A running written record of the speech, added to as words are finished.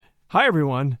Hi,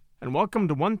 everyone, and welcome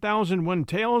to 1001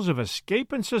 Tales of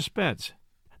Escape and Suspense,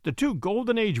 the two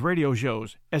Golden Age radio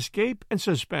shows, Escape and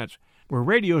Suspense, were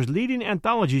radio's leading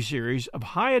anthology series of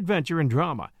high adventure and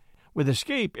drama, with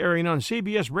Escape airing on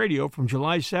CBS Radio from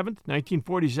July 7,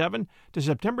 1947 to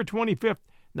September 25,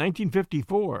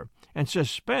 1954, and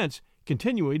Suspense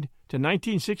continuing to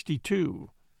 1962.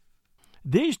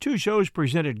 These two shows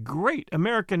presented great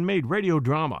American-made radio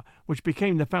drama, which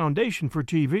became the foundation for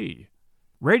TV.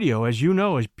 Radio, as you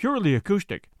know, is purely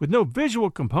acoustic, with no visual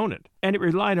component, and it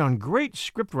relied on great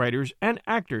scriptwriters and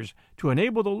actors to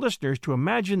enable the listeners to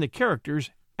imagine the characters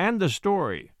and the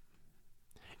story.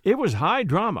 It was high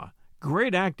drama,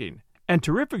 great acting, and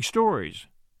terrific stories.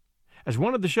 As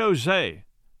one of the shows say,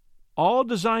 all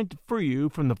designed to free you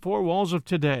from the four walls of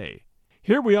today.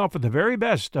 Here we offer the very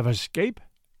best of Escape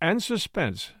and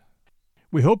Suspense.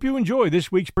 We hope you enjoy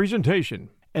this week's presentation.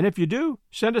 And if you do,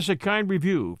 send us a kind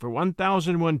review for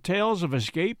 1001 Tales of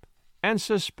Escape and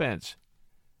Suspense.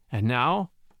 And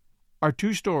now, our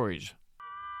two stories.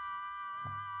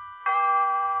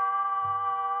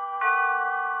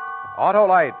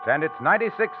 Autolite and its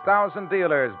 96,000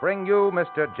 dealers bring you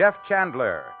Mr. Jeff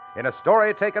Chandler in a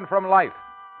story taken from life.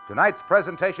 Tonight's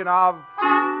presentation of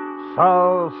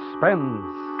Suspense.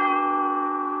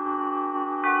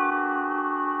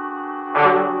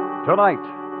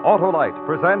 Tonight, Autolite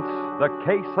presents The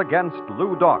Case Against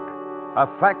Lou Doc, a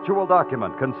factual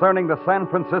document concerning the San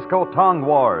Francisco Tong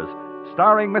Wars,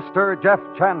 starring Mr. Jeff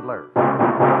Chandler.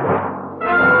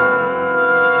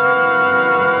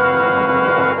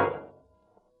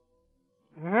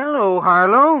 Hello,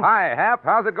 Harlow. Hi, Hap.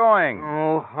 How's it going?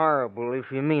 Oh, horrible, if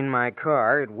you mean my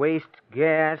car. It wastes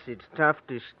gas. It's tough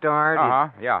to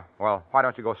start. Yeah. Well, why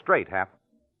don't you go straight, Hap?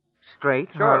 Straight,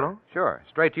 Harlow? Sure.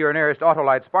 Straight to your nearest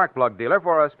Autolite spark plug dealer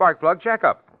for a spark plug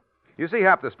checkup. You see,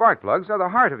 Hap, the spark plugs are the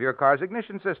heart of your car's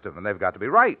ignition system, and they've got to be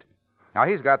right. Now,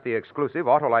 he's got the exclusive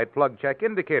Autolite plug check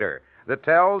indicator that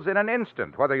tells in an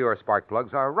instant whether your spark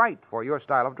plugs are right for your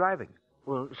style of driving.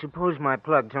 Well, suppose my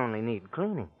plugs only need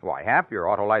cleaning. Why, Hap, your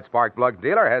Autolite spark plug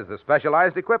dealer has the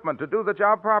specialized equipment to do the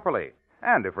job properly.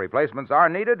 And if replacements are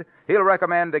needed, he'll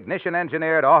recommend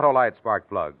ignition-engineered Autolite spark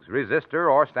plugs,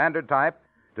 resistor or standard type,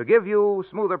 to give you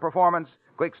smoother performance,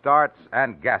 quick starts,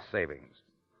 and gas savings.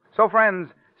 So,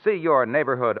 friends, see your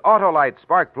neighborhood Autolite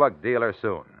spark plug dealer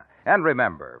soon. And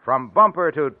remember, from bumper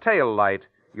to tail light,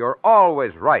 you're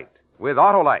always right with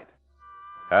Autolite.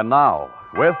 And now,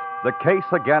 with The Case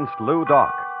Against Lou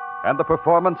Doc and the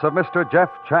performance of Mr. Jeff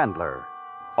Chandler,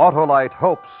 Autolite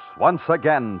hopes once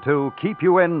again to keep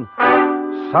you in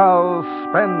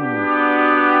suspense.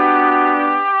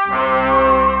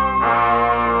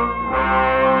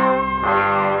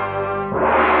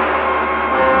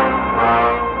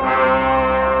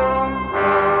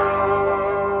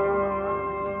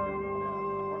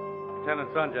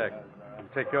 Sunjack, you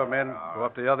take your men, go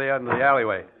up to the other end of the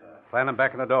alleyway. Plant them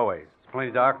back in the doorways. It's plenty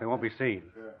dark, they won't be seen.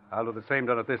 I'll do the same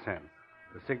down at this end.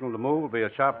 The signal to move will be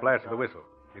a sharp blast of the whistle.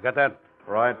 You got that?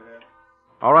 Right.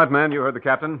 All right, man, you heard the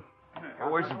captain.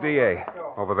 Where's the DA?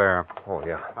 Over there. Oh,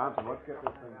 yeah. Thompson, let's get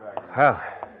this thing back. Well,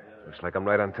 looks like I'm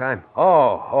right on time.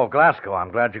 Oh, Glasgow.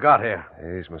 I'm glad you got here.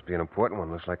 This must be an important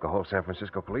one. Looks like the whole San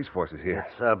Francisco police force is here.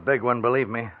 It's a big one, believe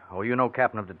me. Oh, you know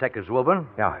Captain of Detectives Wilburn?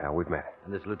 Yeah, we've met.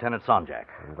 And this Lieutenant Sonjak.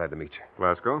 I'm glad to meet you.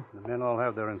 Glasgow. The men all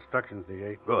have their instructions,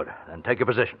 D.A. Good. Then take your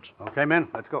positions. Okay, men,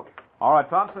 let's go. All right,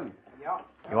 Thompson.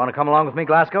 You want to come along with me,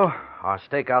 Glasgow? Our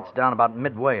stakeout's down about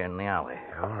midway in the alley.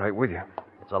 All right, with you.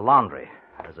 It's a laundry.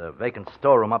 There's a vacant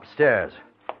storeroom upstairs.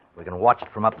 We can watch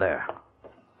it from up there.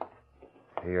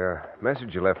 The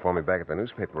message you left for me back at the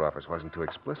newspaper office wasn't too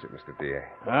explicit, Mr. D.A.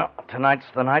 Well, tonight's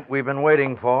the night we've been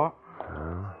waiting for.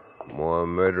 More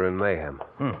murder and mayhem.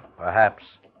 Perhaps.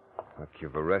 Look,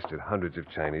 you've arrested hundreds of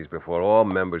Chinese before, all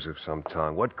members of some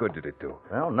Tong. What good did it do?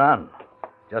 Well, none.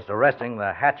 Just arresting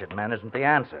the hatchet men isn't the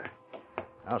answer.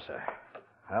 No, sir.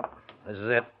 Well, this is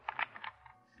it.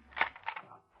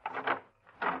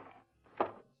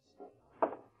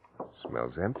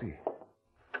 Smells empty.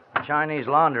 The Chinese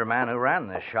laundryman who ran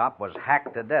this shop was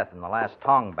hacked to death in the last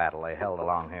Tong battle they held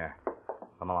along here.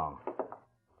 Come along.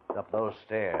 It's up those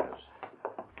stairs.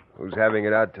 Who's having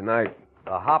it out tonight?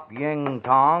 The Hop Ying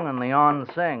Tong and the On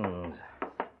Sings.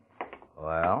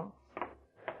 Well?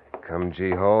 Kum Ji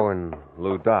Ho and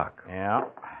Lou Doc. Yeah.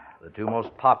 The two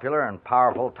most popular and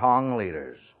powerful Tong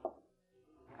leaders.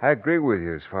 I agree with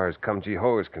you as far as Kum Ji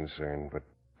Ho is concerned, but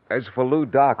as for Lou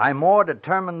Doc... I'm more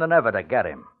determined than ever to get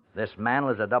him. This man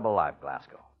lives a double life,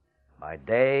 Glasgow. By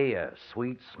day, a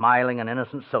sweet, smiling, and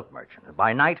innocent silk merchant. And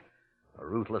by night, a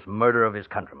ruthless murderer of his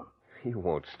countrymen. He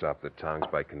won't stop the Tongs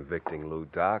by convicting Lou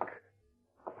Doc.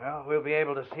 Well, we'll be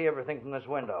able to see everything from this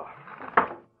window.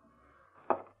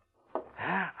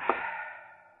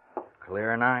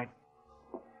 Clear night.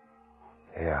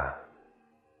 Yeah.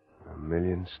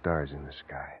 1,000,000 stars in the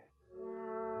sky.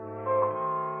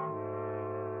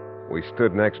 We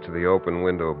stood next to the open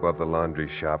window above the laundry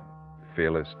shop,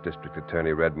 fearless District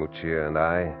Attorney Red Muccia and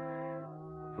I,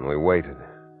 and we waited.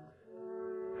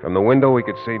 From the window, we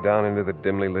could see down into the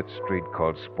dimly lit street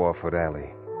called Sporefoot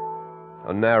Alley.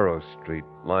 A narrow street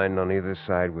lined on either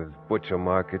side with butcher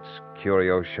markets,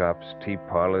 curio shops, tea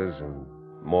parlors, and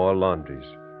more laundries.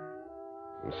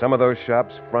 And some of those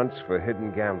shops, fronts for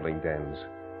hidden gambling dens,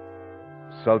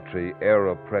 sultry,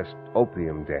 air-oppressed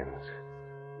opium dens.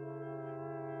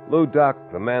 Lou Doc,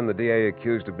 the man the DA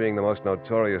accused of being the most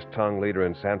notorious Tong leader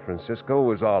in San Francisco,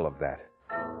 was all of that.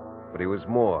 But he was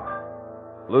more.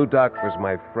 Lou Doc was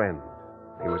my friend.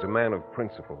 He was a man of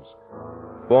principles.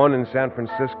 Born in San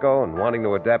Francisco and wanting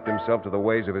to adapt himself to the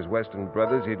ways of his Western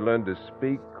brothers, he'd learned to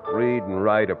speak, read, and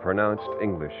write a pronounced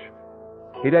English.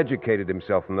 He'd educated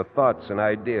himself in the thoughts and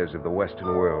ideas of the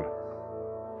Western world.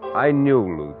 I knew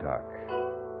Lou Doc,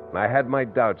 and I had my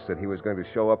doubts that he was going to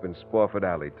show up in Sporefoot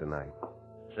Alley tonight.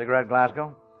 Cigarette,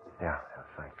 Glasgow? Yeah,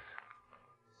 thanks.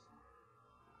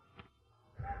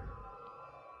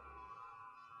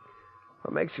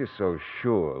 What makes you so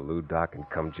sure Lou Doc and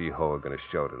Kum Ji Ho are going to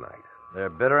show tonight? They're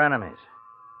bitter enemies.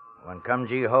 When Kum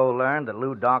Ji Ho learned that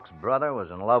Lou Doc's brother was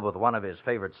in love with one of his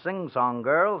favorite sing-song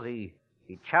girls, he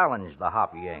challenged the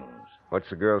Hop Yings. What's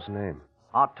the girl's name?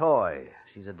 Ah Toy.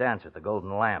 She's a dancer at the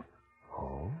Golden Lamp.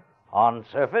 Oh? On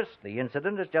surface, the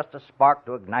incident is just a spark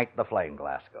to ignite the flame,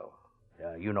 Glasgow.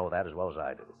 You know that as well as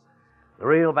I do. The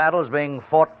real battle is being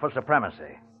fought for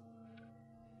supremacy.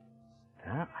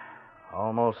 Yeah,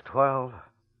 almost 12.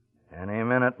 Any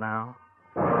minute now.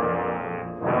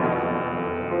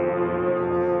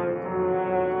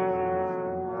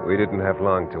 We didn't have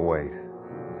long to wait.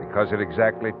 Because at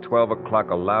exactly 12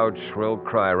 o'clock, a loud, shrill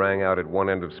cry rang out at one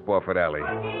end of Sporefoot Alley.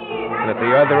 And at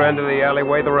the other end of the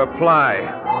alleyway, the reply.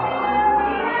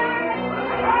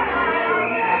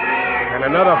 And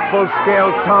another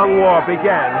full-scale Tong war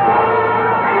began.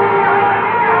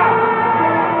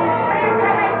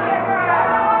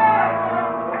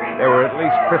 There were at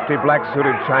least 50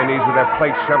 black-suited Chinese with their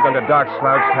plates shoved under dark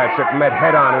slouched hats that met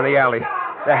head-on in the alley.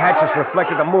 Their hatchets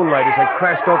reflected the moonlight as they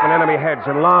crashed open enemy heads,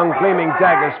 and long, gleaming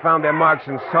daggers found their marks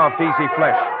in soft, easy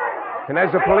flesh. And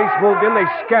as the police moved in, they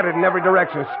scattered in every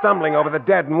direction, stumbling over the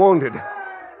dead and wounded.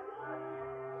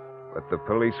 But the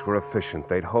police were efficient.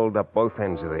 They'd holed up both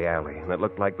ends of the alley, and it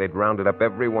looked like they'd rounded up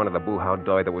every one of the Boo-How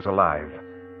Doi that was alive.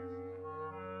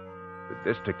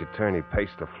 The district attorney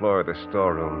paced the floor of the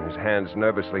storeroom, his hands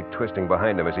nervously twisting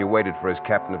behind him as he waited for his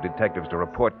captain of detectives to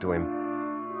report to him.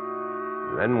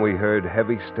 And then we heard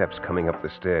heavy steps coming up the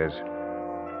stairs.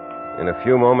 In a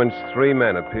few moments, 3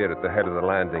 men appeared at the head of the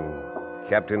landing.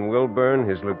 Captain Wilburn,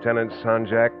 his Lieutenant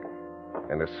Sanjak,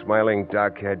 and a smiling,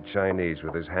 dark-haired Chinese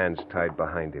with his hands tied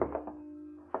behind him.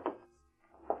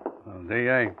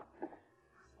 DA.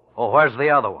 Oh, where's the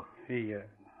other one? He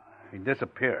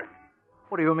disappeared.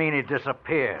 What do you mean he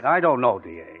disappeared? I don't know,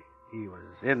 DA. He was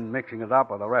in mixing it up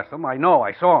with the rest of them. I know,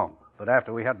 I saw him. But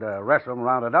after we had the rest of them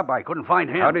rounded up, I couldn't find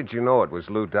him. How did you know it was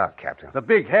Lou Doc, Captain? The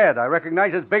big head. I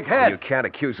recognize his big head. You can't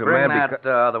accuse a Bring man that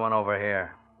other one over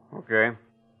here. Okay.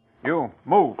 You,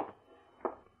 move.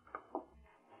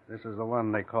 This is the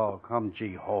one they call Kum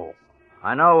Ji Ho.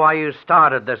 I know why you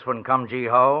started this one, Kum Ji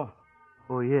Ho.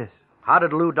 Oh, yes. How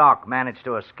did Lou Doc manage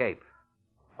to escape?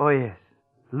 Oh, yes.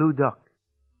 Lou Doc.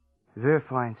 Very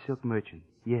fine silk merchant.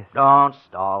 Yes. Don't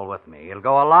stall with me. It'll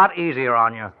go a lot easier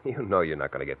on you. You know you're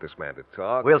not going to get this man to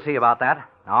talk. We'll see about that.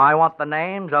 Now, I want the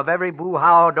names of every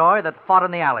Boo-How Doi that fought in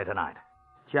the alley tonight.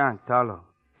 Chang, Talo,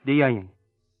 Diang.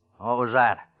 What was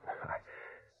that?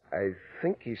 I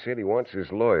think he said he wants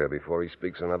his lawyer before he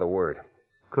speaks another word.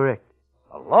 Correct.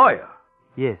 A lawyer?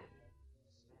 Yes.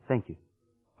 Thank you.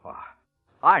 Well,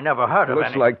 I never heard of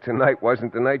Looks any... like tonight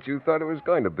wasn't the night you thought it was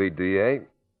going to be, D.A.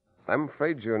 I'm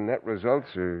afraid your net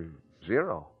results are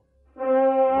 0.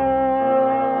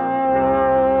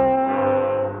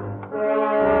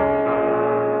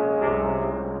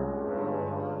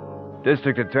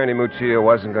 District Attorney Muccia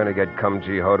wasn't going to get Kum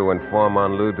Ji Ho to inform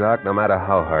on Lou Doc, no matter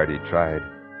how hard he tried.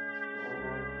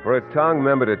 For a Tong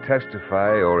member to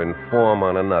testify or inform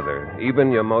on another,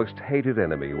 even your most hated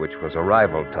enemy, which was a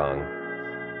rival Tong,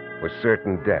 was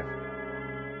certain death.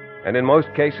 And in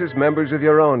most cases, members of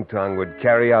your own Tong would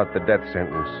carry out the death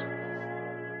sentence.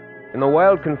 In the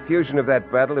wild confusion of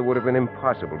that battle, it would have been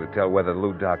impossible to tell whether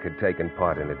Lou Doc had taken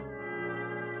part in it.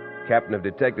 Captain of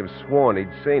detectives sworn he'd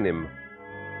seen him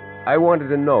I wanted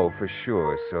to know for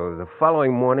sure, so the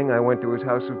following morning I went to his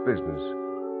house of business.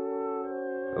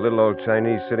 The little old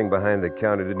Chinese sitting behind the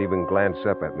counter didn't even glance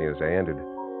up at me as I entered.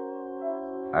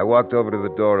 I walked over to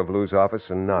the door of Lou's office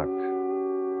and knocked.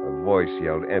 A voice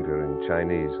yelled enter in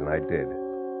Chinese, and I did.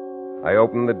 I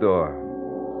opened the door.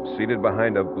 Seated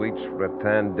behind a bleached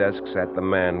rattan desk sat the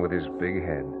man with his big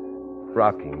head,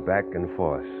 rocking back and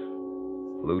forth.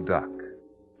 Lou Doc.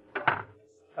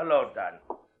 Hello, Dan.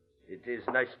 It is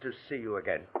nice to see you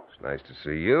again. It's nice to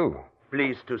see you.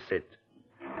 Please to sit.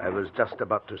 I was just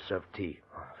about to serve tea.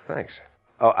 Thanks.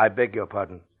 Oh, I beg your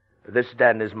pardon. This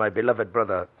Dan is my beloved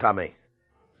brother, Tommy.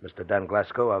 Mr. Dan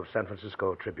Glasgow of San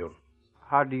Francisco Tribune.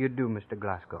 How do you do, Mr.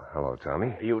 Glasgow? Hello,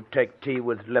 Tommy. You take tea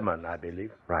with lemon, I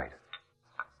believe. Right.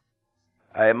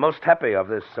 I am most happy of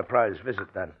this surprise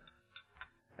visit, Dan.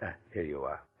 Here you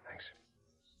are. Thanks.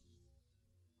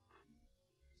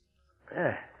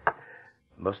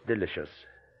 Most delicious.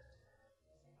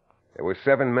 There were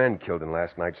 7 men killed in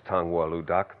last night's Tong War, Lou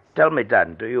Doc. Tell me,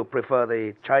 Dan, do you prefer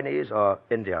the Chinese or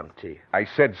Indian tea? I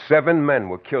said 7 men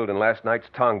were killed in last night's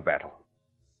Tong battle.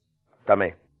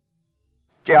 Tommy.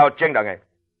 最後正當嘅。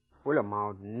威廉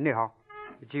貓，你好，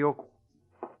只有。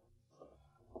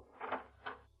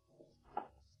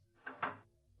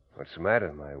What's the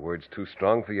matter? My words too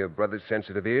strong for your brother's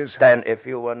sensitive ears? Dan, if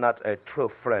you were not a true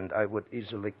friend, I would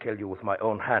easily kill you with my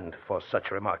own hand for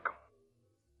such remark.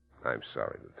 I'm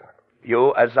sorry, Lieutenant.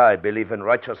 You, as I, believe in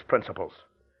righteous principles.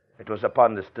 It was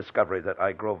upon this discovery that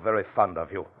I grew very fond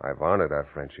of you. I've honored our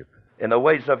friendship. In the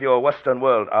ways of your Western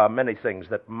world are many things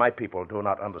that my people do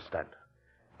not understand.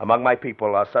 Among my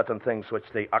people are certain things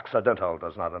which the Occidental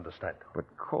does not understand. But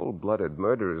cold-blooded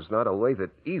murder is not a way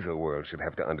that either world should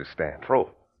have to understand. True.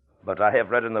 But I have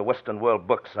read in the Western world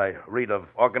books, I read of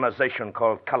organization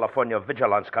called California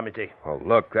Vigilance Committee. Oh,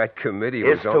 look, that committee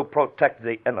is to protect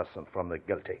the innocent from the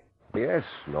guilty. Yes,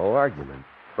 no argument.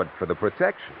 But for the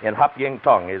protection. In Hop Ying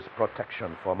Tong is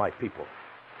protection for my people.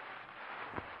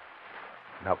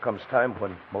 Now comes time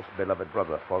when most beloved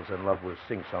brother falls in love with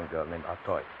sing-song girl named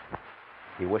Atoy.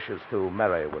 He wishes to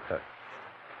marry with her.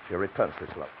 She returns his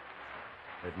love.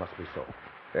 It must be so.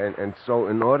 And so,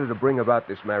 in order to bring about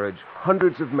this marriage,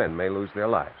 hundreds of men may lose their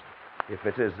lives. If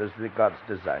it is as the gods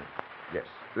design, yes.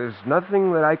 There's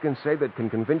nothing that I can say that can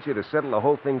convince you to settle the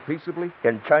whole thing peaceably?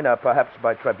 In China, perhaps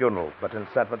by tribunal, but in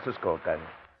San Francisco, then,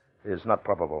 it is not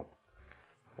probable.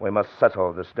 We must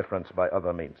settle this difference by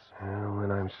other means. Oh,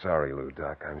 and I'm sorry, Lou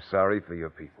Doc. I'm sorry for your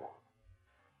people.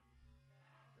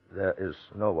 There is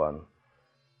no one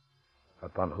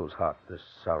upon whose heart this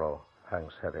sorrow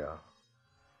hangs heavier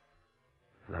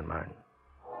than mine.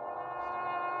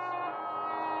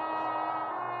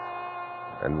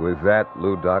 And with that,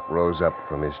 Lou Doc rose up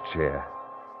from his chair.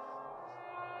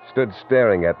 Stood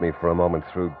staring at me for a moment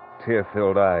through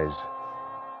tear-filled eyes.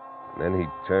 Then he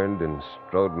turned and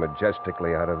strode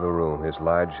majestically out of the room, his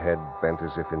large head bent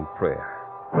as if in prayer.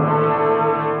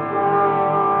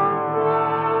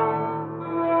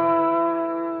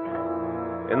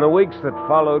 In the weeks that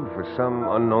followed, for some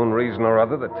unknown reason or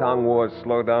other, the Tong Wars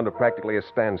slowed down to practically a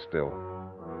standstill.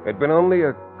 There'd been only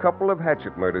a couple of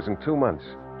hatchet murders in 2 months.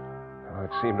 Oh,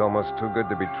 it seemed almost too good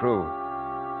to be true.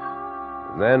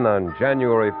 And then, on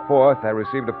January 4th, I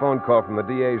received a phone call from the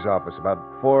DA's office about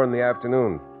 4 in the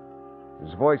afternoon.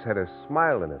 His voice had a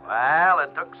smile in it. Well,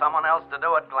 it took someone else to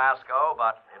do it, Glasgow,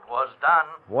 but it was done.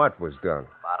 What was done?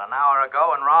 About an hour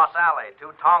ago in Ross Alley, 2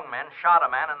 Tong men shot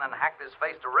a man and then hacked his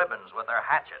face to ribbons with their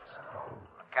hatchets.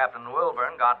 When Captain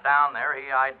Wilburn got down there, he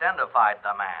identified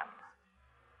the man.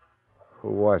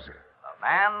 Who was it? The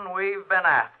man we've been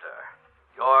after.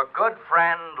 Your good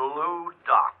friend, Lou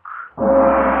Doc.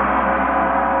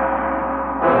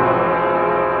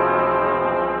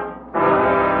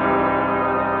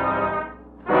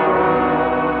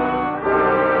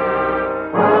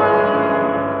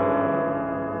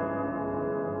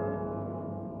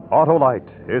 Autolite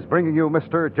is bringing you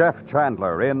Mr. Jeff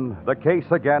Chandler in The Case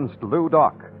Against Lou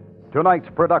Doc. Tonight's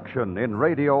production in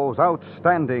radio's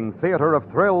outstanding theater of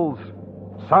thrills,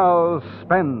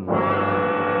 Suspense.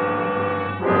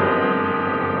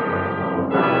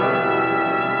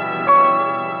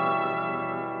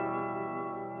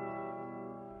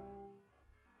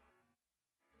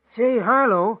 Say,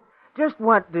 Harlow, just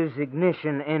what does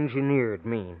ignition engineered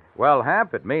mean? Well,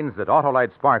 Hap, it means that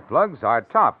Autolite spark plugs are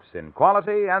tops in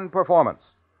quality and performance.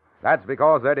 That's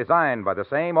because they're designed by the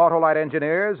same Autolite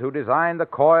engineers who designed the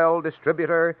coil,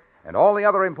 distributor, and all the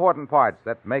other important parts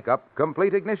that make up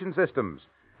complete ignition systems,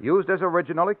 used as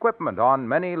original equipment on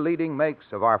many leading makes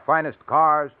of our finest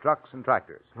cars, trucks, and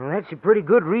tractors. Well, that's a pretty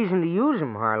good reason to use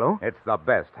them, Harlow. It's the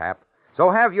best, Hap. So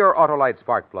have your Autolite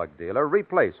spark plug dealer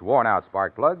replace worn-out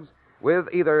spark plugs with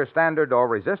either standard or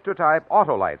resistor type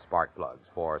Autolite spark plugs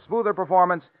for smoother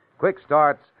performance, quick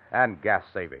starts, and gas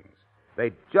savings.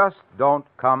 They just don't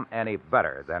come any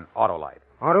better than Autolite.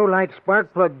 Autolite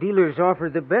spark plug dealers offer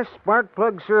the best spark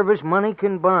plug service money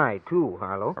can buy, too,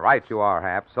 Harlow. Right you are,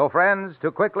 Hap. So, friends,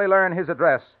 to quickly learn his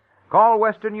address, call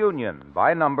Western Union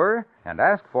by number and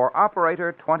ask for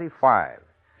Operator 25.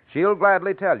 She'll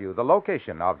gladly tell you the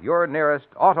location of your nearest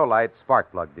Autolite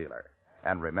spark plug dealer.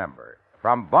 And remember,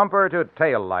 from bumper to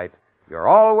tail light, you're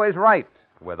always right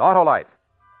with Autolite.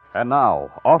 And now,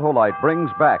 Autolite brings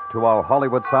back to our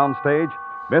Hollywood soundstage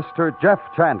Mr. Jeff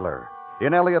Chandler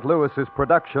in Elliot Lewis's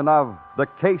production of The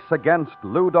Case Against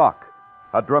Lou Doc,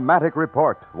 a dramatic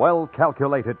report well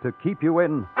calculated to keep you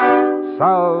in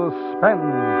suspense.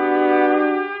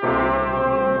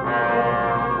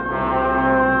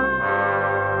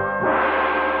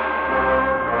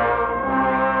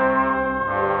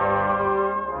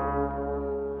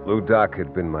 Lou Doc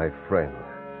had been my friend,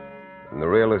 and the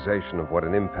realization of what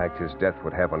an impact his death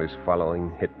would have on his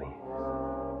following hit me.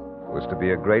 It was to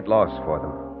be a great loss for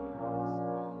them.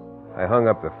 I hung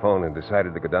up the phone and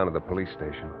decided to go down to the police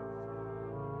station.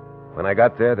 When I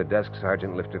got there, the desk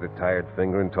sergeant lifted a tired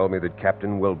finger and told me that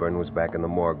Captain Wilburn was back in the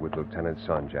morgue with Lieutenant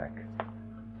Sonjak.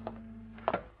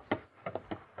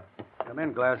 Come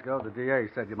in, Glasgow. The DA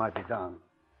said you might be down.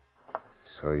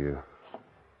 So you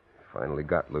finally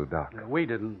got Lou Doc. We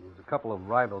didn't. It was a couple of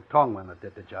rival tongmen that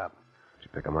did the job. Did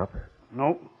you pick him up?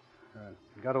 Nope.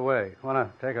 He got away. Want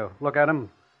to take a look at him?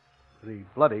 Pretty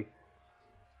bloody.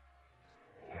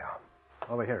 Yeah.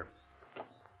 Over here.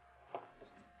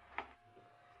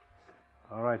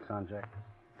 All right, Sonjak.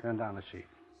 Turn down the sheet.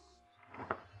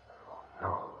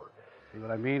 No. See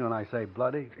what I mean when I say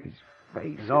bloody? His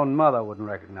face. His own mother wouldn't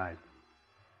recognize him.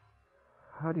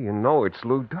 How do you know it's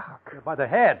Lou Doc? By the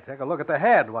head. Take a look at the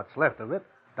head, what's left of it.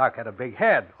 Doc had a big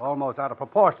head, almost out of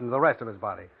proportion to the rest of his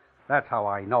body. That's how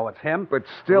I know it's him. But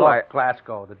still, Look,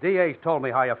 Glasgow, the DA's told me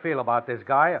how you feel about this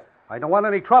guy. I don't want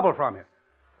any trouble from you.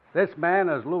 This man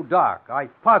is Lou Doc. I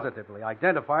positively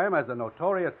identify him as the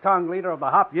notorious tongue leader of the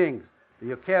Hop Yings. Do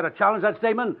you care to challenge that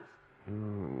statement?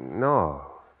 No.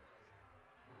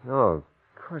 No, of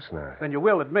course not. Then you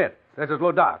will admit this is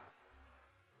Lou Doc.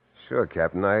 Sure,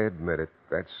 Captain, I admit it.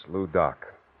 That's Lou Doc.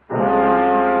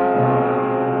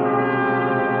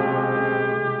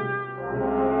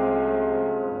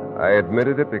 I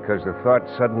admitted it because the thought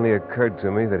suddenly occurred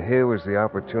to me that here was the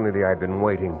opportunity I'd been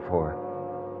waiting for.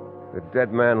 The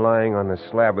dead man lying on the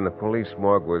slab in the police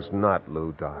morgue was not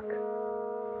Lou Doc.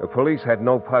 The police had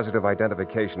no positive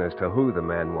identification as to who the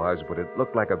man was, but it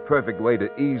looked like a perfect way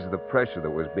to ease the pressure that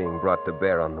was being brought to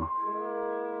bear on them.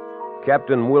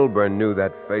 Captain Wilburn knew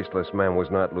that faceless man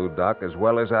was not Lou Doc as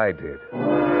well as I did.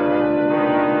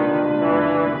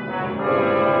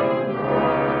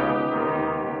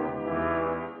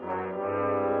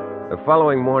 The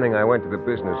following morning, I went to the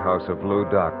business house of Lou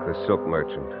Doc, the silk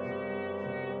merchant.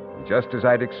 Just as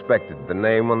I'd expected, the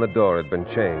name on the door had been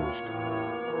changed.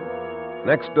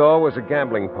 Next door was a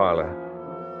gambling parlor.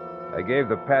 I gave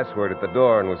the password at the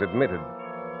door and was admitted.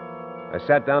 I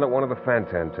sat down at one of the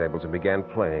fantan tables and began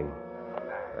playing.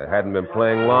 I hadn't been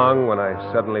playing long when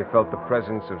I suddenly felt the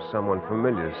presence of someone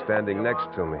familiar standing next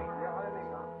to me.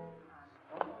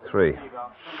 3.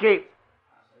 Sheep.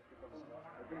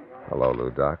 Hello,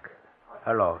 Lou Doc.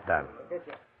 Hello, Dan.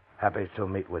 Happy to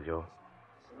meet with you.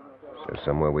 Is there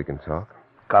somewhere we can talk?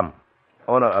 Come.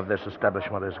 Owner of this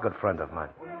establishment is a good friend of mine.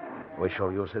 We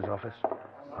shall use his office.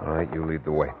 All right, you lead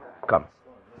the way. Come.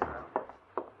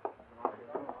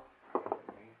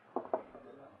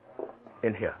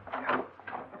 In here.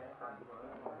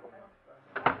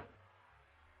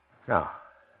 Now,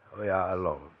 we are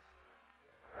alone.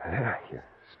 Yeah, you're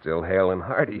still hale and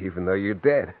hearty, even though you're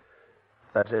dead.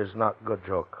 That is not good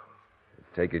joke.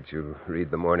 Take it you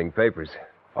read the morning papers.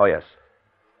 Oh, yes.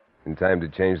 In time to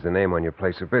change the name on your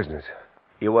place of business.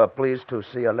 You were pleased to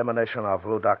see elimination of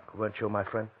Lou Doc, weren't you, my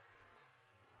friend?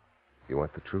 You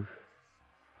want the truth?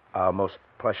 Our most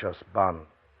precious bond,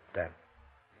 Dan.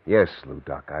 Yes, Lou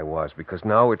Doc, I was, because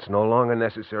now it's no longer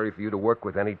necessary for you to work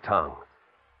with any tongue.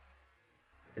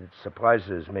 It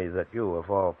surprises me that you, of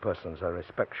all persons I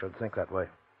respect, should think that way.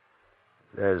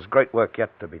 There's great work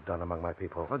yet to be done among my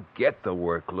people. Forget the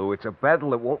work, Lou. It's a battle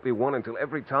that won't be won until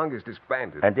every tongue is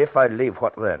disbanded. And if I leave,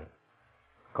 what then?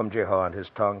 Kumjiho and his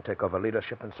tongue take over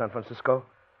leadership in San Francisco?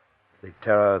 The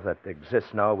terror that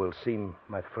exists now will seem,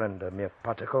 my friend, a mere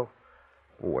particle?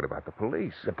 Well, what about the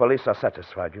police? The police are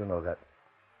satisfied, you know that.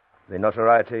 The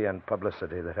notoriety and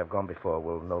publicity that have gone before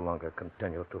will no longer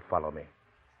continue to follow me.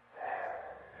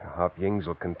 The Hop-Yings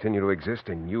will continue to exist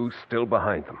and you still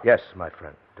behind them. Yes, my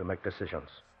friend, to make decisions.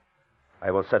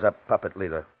 I will set up puppet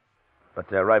leader, but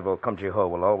their rival, Kumji Ho,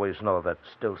 will always know that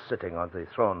still sitting on the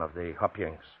throne of the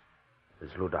Hop-Yings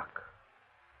is Ludak,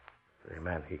 the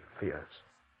man he fears.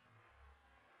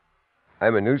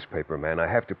 I'm a newspaper man. I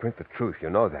have to print the truth. You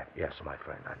know that. Yes, my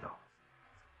friend, I know.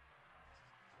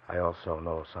 I also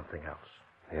know something else.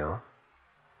 Yeah?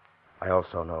 I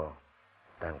also know,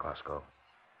 Dan Glasgow,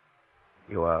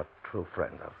 you are a true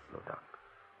friend of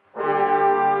Ludak.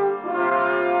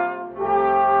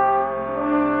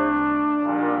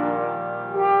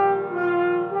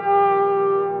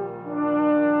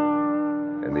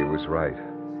 And he was right.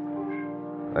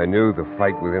 I knew the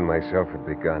fight within myself had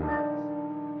begun.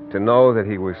 To know that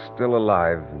he was still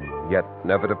alive, and yet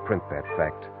never to print that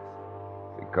fact.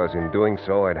 Because in doing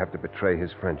so, I'd have to betray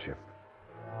his friendship.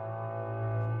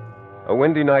 A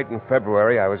windy night in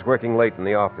February, I was working late in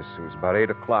the office. It was about 8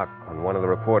 o'clock when one of the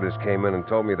reporters came in and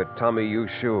told me that Tommy Yu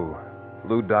Shu,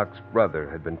 Ludak's brother,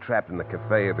 had been trapped in the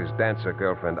cafe of his dancer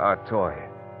girlfriend, Ah Toy.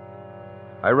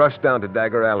 I rushed down to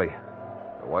Dagger Alley.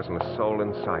 There wasn't a soul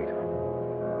in sight.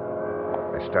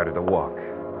 I started to walk.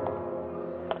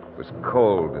 It was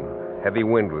cold and heavy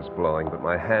wind was blowing, but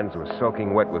my hands were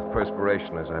soaking wet with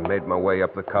perspiration as I made my way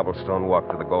up the cobblestone walk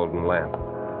to the Golden Lamp.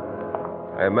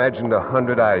 I imagined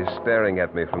 100 eyes staring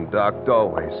at me from dark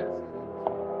doorways.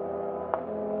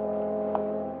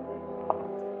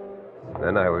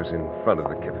 Then I was in front of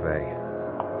the cafe.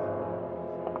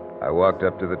 I walked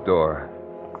up to the door.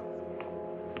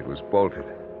 It was bolted.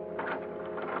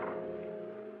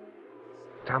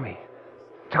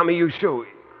 Tommy Yu Shu.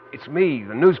 It's me,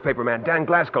 the newspaper man, Dan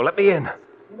Glasgow. Let me in.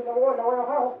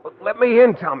 Let me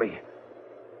in, Tommy.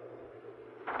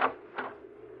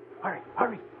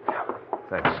 Hurry.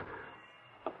 Thanks.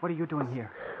 What are you doing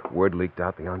here? Word leaked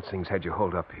out the Onsings had you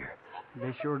holed up here.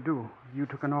 They sure do. You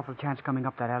took an awful chance coming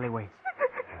up that alleyway.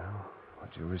 Well,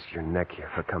 what'd you risk your neck here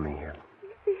for coming here?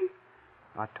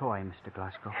 A toy, Mr.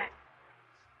 Glasgow.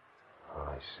 Oh,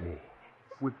 I see.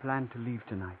 We planned to leave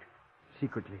tonight,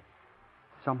 secretly.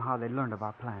 Somehow they learned of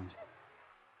our plans.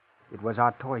 It was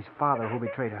our toy's father who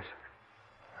betrayed us.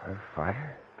 Her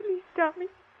father? Please, Tommy.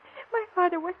 My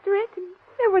father was threatened.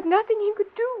 There was nothing he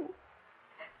could do.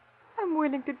 I'm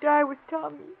willing to die with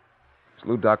Tommy. Does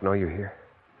Ludak know you're here?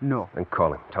 No. Then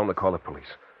call him. Tell him to call the police.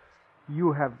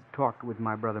 You have talked with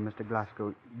my brother, Mr.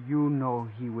 Glasgow. You know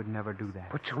he would never do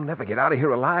that. But you'll never get out of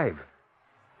here alive.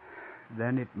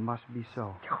 Then it must be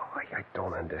so. Oh, I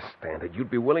don't understand it.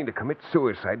 You'd be willing to commit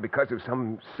suicide because of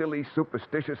some silly,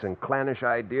 superstitious, and clannish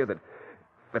idea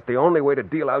that the only way to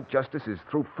deal out justice is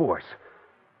through force.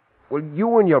 Well,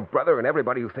 you and your brother and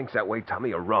everybody who thinks that way,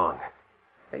 Tommy, are wrong.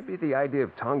 Maybe the idea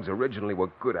of tongues originally were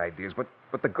good ideas, but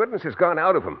the goodness has gone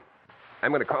out of them.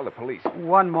 I'm going to call the police.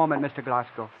 One moment, Mr.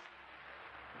 Glasgow.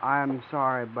 I'm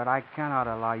sorry, but I cannot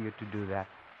allow you to do that.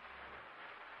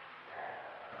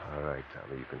 All right,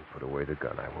 Tommy, you can put away the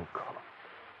gun. I won't call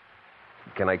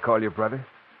him. Can I call your brother?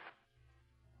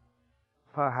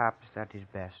 Perhaps that is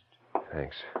best.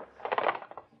 Thanks.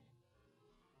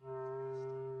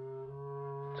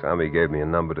 Tommy gave me a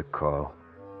number to call.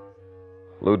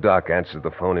 Ludak answered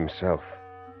the phone himself.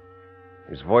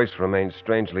 His voice remained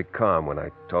strangely calm when I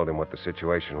told him what the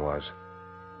situation was.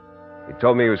 He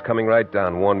told me he was coming right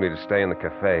down, warned me to stay in the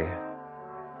cafe.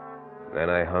 Then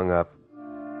I hung up.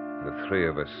 The three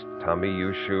of us, Tommy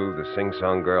Yu Shu, the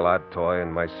sing-song girl Ah Toy,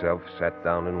 and myself, sat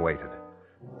down and waited.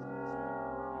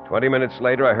 20 minutes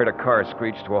later, I heard a car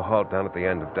screech to a halt down at the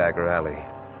end of Dagger Alley.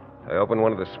 I opened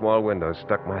one of the small windows,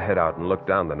 stuck my head out, and looked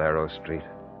down the narrow street.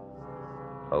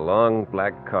 A long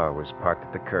black car was parked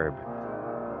at the curb.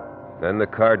 Then the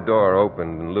car door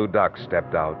opened, and Ludak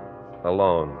stepped out,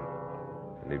 alone,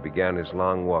 and he began his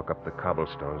long walk up the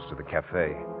cobblestones to the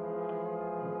cafe.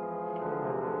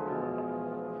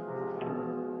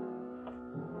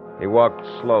 He walked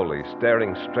slowly,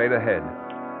 staring straight ahead,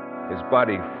 his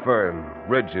body firm,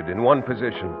 rigid, in one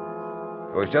position.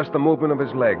 It was just the movement of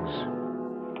his legs.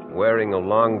 Wearing a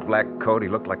long black coat, he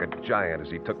looked like a giant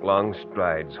as he took long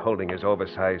strides, holding his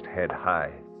oversized head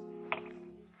high.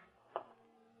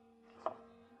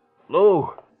 Lou!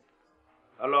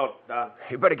 Hello, Don.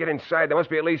 You better get inside. There must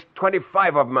be at least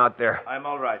 25 of them out there. I'm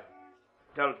all right.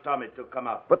 Tell Tommy to come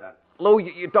out, But, Don. Lou,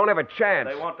 you don't have a chance.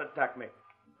 They won't attack me.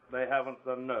 They haven't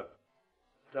the nerve.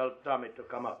 Tell Tommy to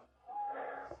come up.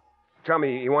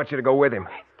 Tommy, he wants you to go with him.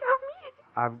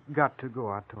 I've got to go,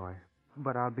 Atoy,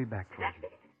 but I'll be back for you.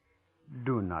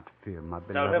 Do not fear, my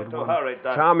beloved Tell him to one. hurry,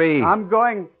 Don. Tommy! I'm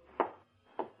going.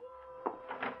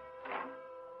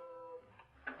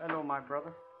 Hello, my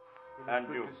brother. It is And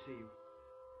good you. to see you.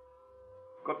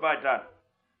 Goodbye, Don.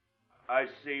 I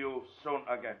see you soon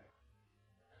again.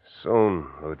 Soon,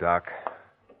 Lou Doc.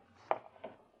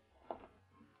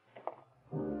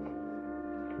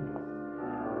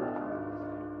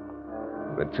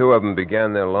 The two of them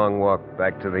began their long walk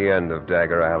back to the end of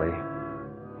Dagger Alley.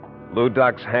 Lou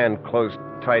Doc's hand closed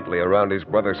tightly around his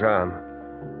brother's arm,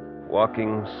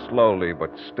 walking slowly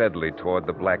but steadily toward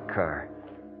the black car.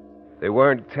 They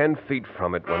weren't 10 feet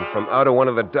from it when from out of one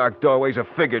of the dark doorways a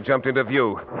figure jumped into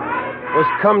view. It was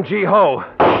Come Ji Ho.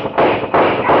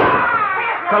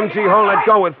 Come Ji Ho let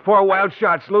go with 4 wild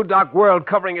shots. Lou Doc whirled,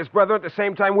 covering his brother, at the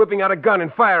same time whipping out a gun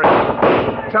and firing.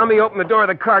 Tommy opened the door of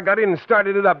the car, got in and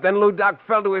started it up. Then Lou Doc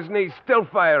fell to his knees, still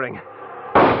firing.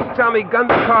 Tommy gunned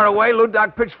the car away. Lou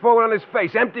Doc pitched forward on his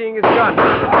face, emptying his gun.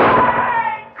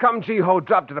 Come Ji Ho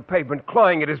dropped to the pavement,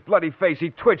 clawing at his bloody face. He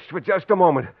twitched for just a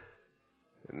moment.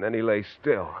 And then he lay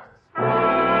still.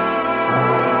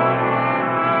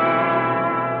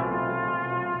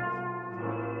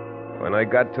 When I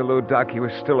got to Lou Doc, he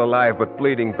was still alive, but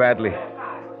bleeding badly.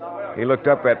 He looked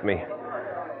up at me.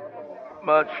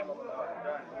 Much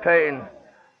pain,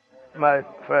 my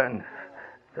friend.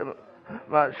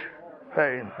 Much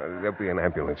pain. There'll be an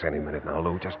ambulance any minute now,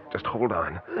 Lou. Just hold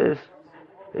on. This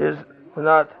is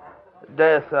not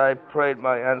death I prayed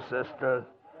my ancestors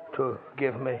to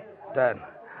give me then.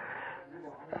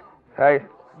 I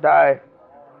die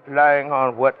lying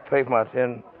on wet pavement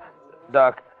in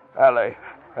dark alley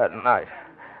at night.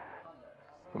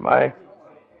 My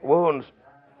wounds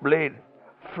bleed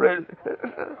freely.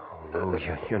 Lou,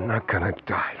 you're not gonna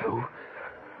die, Lou.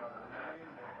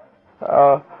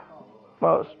 Our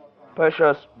most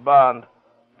precious bond,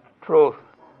 truth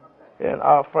in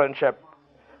our friendship.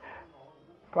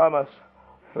 Promise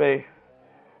me,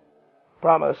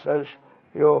 promise as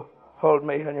you hold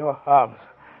me in your arms,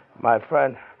 my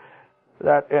friend,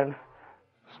 that in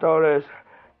stories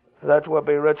that will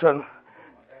be written,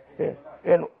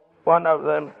 in one of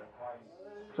them,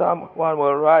 someone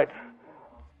will write.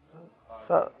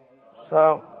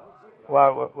 Someone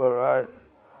will write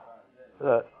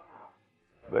that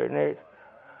beneath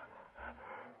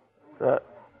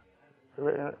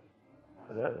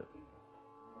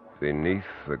Beneath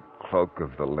the cloak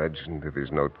of the legend of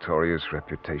his notorious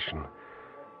reputation,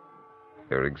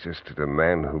 there existed a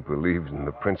man who believed in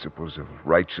the principles of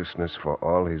righteousness for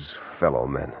all his fellow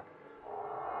men.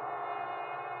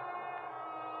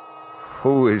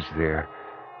 Who is there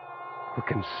who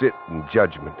can sit in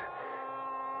judgment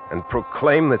and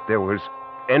proclaim that there was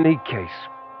any case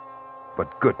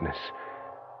but goodness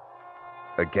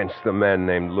against the man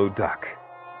named Lou Doc?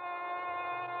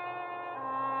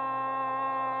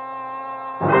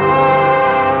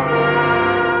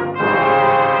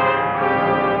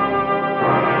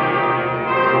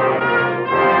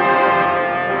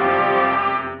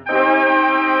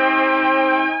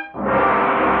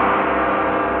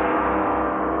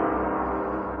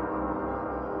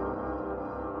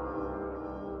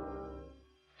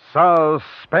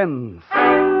 Suspense.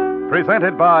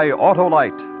 Presented by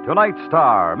Autolite. Tonight's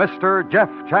star, Mr. Jeff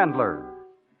Chandler.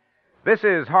 This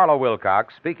is Harlow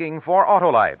Wilcox speaking for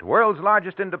Autolite, world's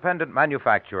largest independent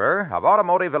manufacturer of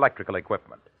automotive electrical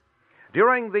equipment.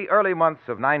 During the early months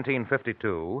of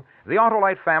 1952, the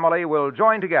Autolite family will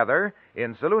join together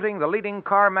in saluting the leading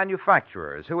car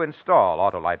manufacturers who install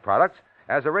Autolite products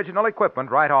as original equipment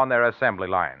right on their assembly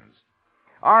lines.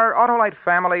 Our Autolite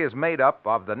family is made up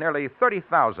of the nearly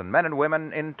 30,000 men and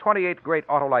women in 28 great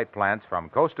Autolite plants from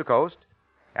coast to coast,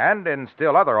 and in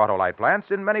still other Autolite plants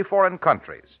in many foreign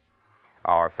countries.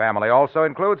 Our family also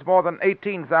includes more than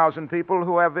 18,000 people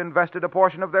who have invested a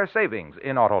portion of their savings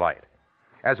in Autolite,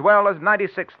 as well as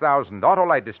 96,000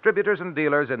 Autolite distributors and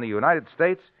dealers in the United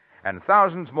States and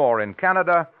thousands more in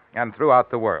Canada and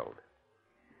throughout the world.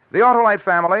 The Autolite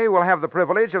family will have the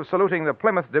privilege of saluting the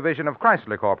Plymouth division of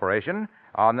Chrysler Corporation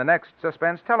on the next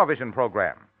Suspense television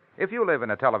program. If you live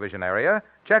in a television area,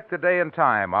 check the day and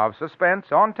time of Suspense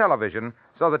on television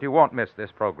so that you won't miss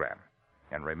this program.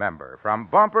 And remember, from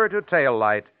bumper to tail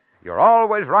light, you're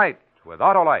always right with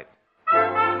Autolite.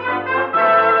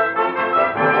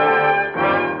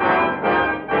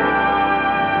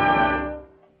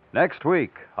 Next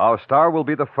week, our star will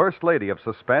be the First Lady of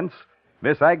Suspense,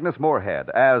 Miss Agnes Moorehead,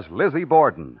 as Lizzie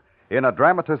Borden, in a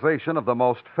dramatization of the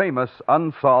most famous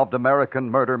unsolved American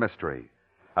murder mystery,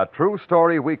 a true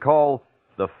story we call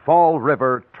The Fall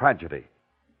River Tragedy.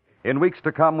 In weeks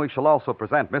to come, we shall also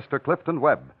present Mr. Clifton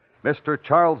Webb, Mr.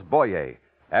 Charles Boyer,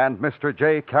 and Mr.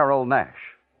 J. Carroll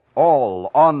Nash,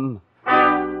 all on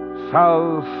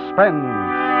Suspense.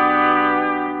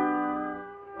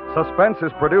 Suspense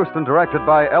is produced and directed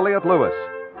by Elliott Lewis,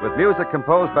 with music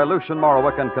composed by Lucien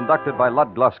Morawick and conducted by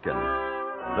Lud Gluskin.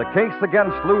 The Case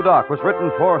Against Lou Doc was written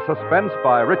for Suspense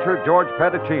by Richard George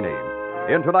Pedicini.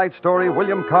 In tonight's story,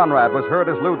 William Conrad was heard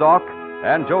as Lou Doc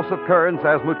and Joseph Kearns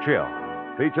as Muccio.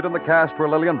 Featured in the cast were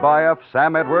Lillian Bayef,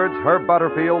 Sam Edwards, Herb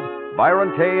Butterfield,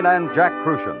 Byron Kane, and Jack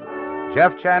Crucian.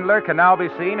 Jeff Chandler can now be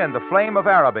seen in The Flame of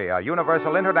Araby, a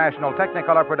Universal International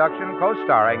Technicolor production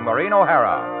co-starring Maureen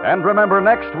O'Hara. And remember,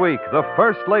 next week, the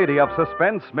First Lady of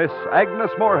Suspense, Miss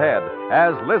Agnes Moorehead,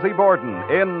 as Lizzie Borden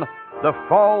in The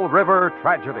Fall River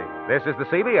Tragedy. This is the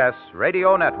CBS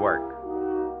Radio Network.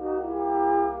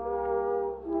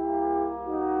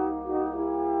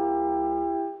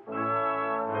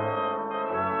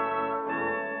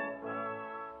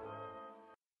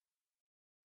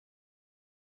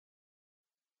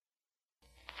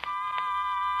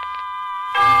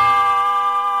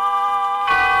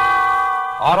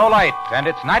 Autolite and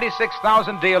its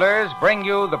 96,000 dealers bring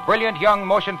you the brilliant young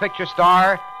motion picture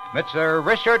star, Mr.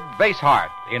 Richard Basehart,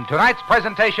 in tonight's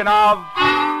presentation of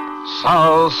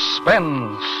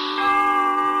Suspense.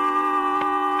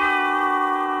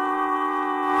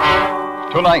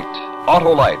 Tonight,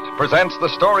 Autolite presents the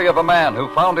story of a man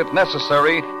who found it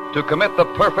necessary to commit the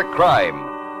perfect crime.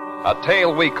 A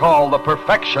tale we call The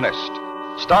Perfectionist,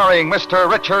 starring Mr.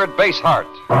 Richard Basehart.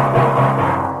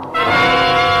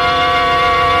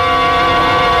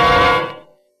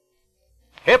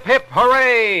 Hip, hip,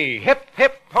 hooray! Hip,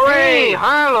 hip, hooray! Hey,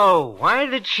 Harlow, why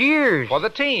the cheers? For the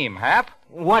team, Hap.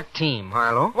 What team,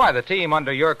 Harlow? Why, the team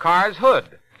under your car's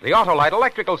hood. The Autolite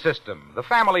Electrical System, the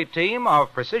family team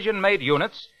of precision-made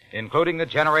units, including the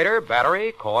generator,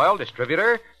 battery, coil,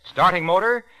 distributor, starting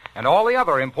motor, and all the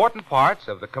other important parts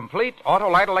of the complete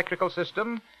Autolite Electrical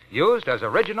System used as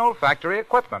original factory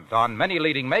equipment on many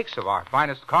leading makes of our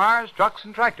finest cars, trucks,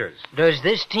 and tractors. Does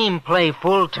this team play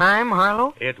full-time,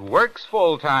 Harlow? It works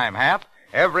full-time, Hap.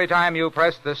 Every time you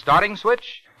press the starting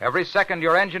switch, every second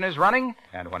your engine is running,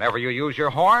 and whenever you use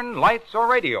your horn, lights, or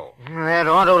radio. That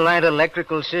Autolite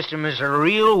Electrical System is a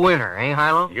real winner, eh,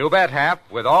 Harlow? You bet, Hap,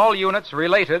 with all units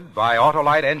related by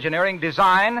Autolite engineering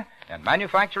design and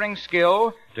manufacturing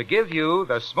skill to give you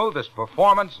the smoothest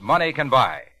performance money can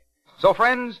buy. So,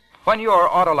 friends, when your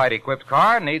Autolite-equipped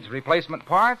car needs replacement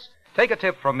parts, take a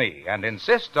tip from me and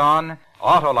insist on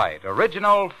Autolite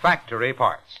original factory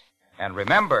parts. And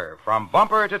remember, from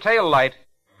bumper to tail light,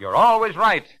 you're always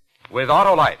right with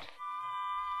Autolite.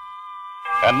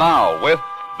 And now, with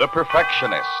The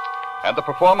Perfectionist and the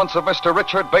performance of Mr.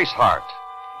 Richard Basehart,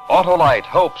 Autolite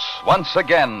hopes once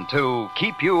again to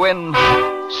keep you in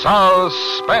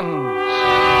suspense.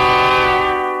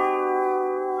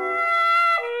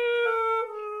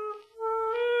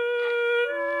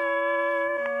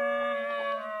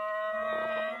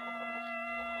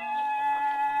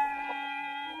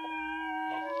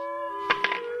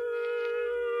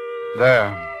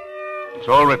 There. It's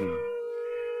all written.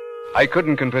 I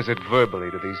couldn't confess it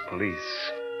verbally to these police.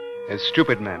 They're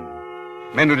stupid men.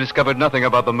 Men who discovered nothing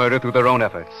about the murder through their own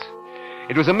efforts.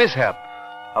 It was a mishap,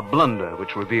 a blunder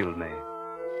which revealed me.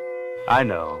 I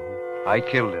know. I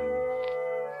killed him.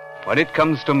 When it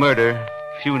comes to murder,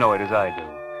 few know it as I do.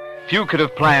 Few could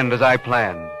have planned as I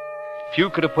planned. Few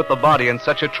could have put the body in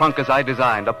such a trunk as I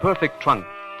designed. A perfect trunk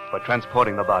for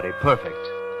transporting the body. Perfect.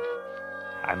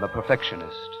 I'm a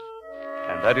perfectionist.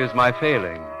 And that is my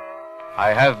failing. I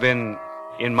have been,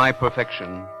 in my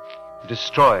perfection,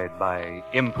 destroyed by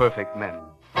imperfect men.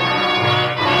 The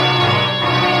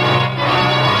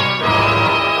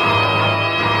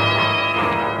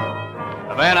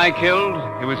man I killed,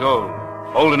 he was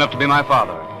old enough to be my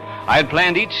father. I had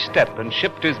planned each step and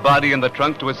shipped his body in the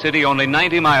trunk to a city only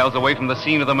 90 miles away from the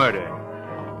scene of the murder.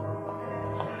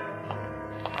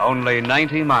 Only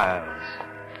 90 miles.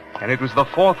 And it was the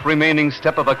fourth remaining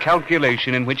step of a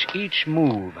calculation in which each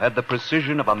move had the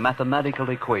precision of a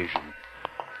mathematical equation.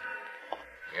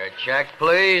 Your check,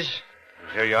 please.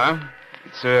 Here you are.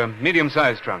 It's a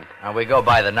medium-sized trunk. Now, we go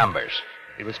by the numbers.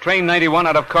 It was train 91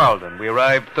 out of Carlton. We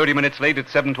arrived 30 minutes late at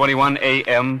 7:21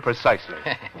 a.m. precisely.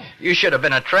 You should have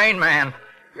been a train man.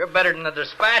 You're better than the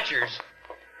dispatchers.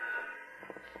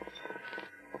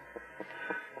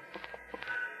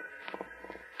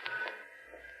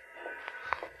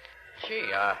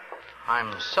 Gee,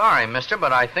 I'm sorry, mister,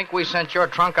 but I think we sent your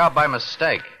trunk out by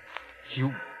mistake.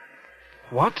 You...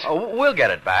 what? Oh, we'll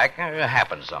get it back. It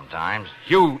happens sometimes.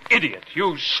 You idiot.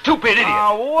 You stupid idiot.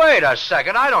 Oh, wait a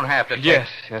second. I don't have to take... Yes.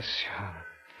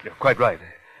 You're quite right.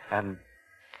 And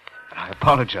I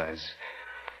apologize.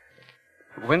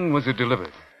 When was it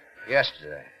delivered?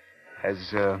 Yesterday.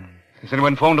 Has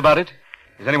anyone phoned about it?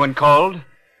 Has anyone called?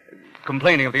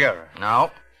 Complaining of the error?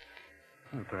 No.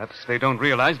 Perhaps they don't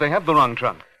realize they have the wrong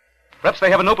trunk. Perhaps they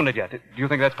haven't opened it yet. Do you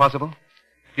think that's possible?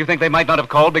 You think they might not have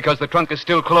called because the trunk is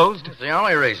still closed? It's the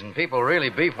only reason. People really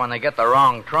beef when they get the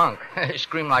wrong trunk. They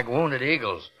scream like wounded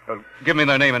eagles. Well, give me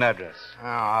their name and address. Oh,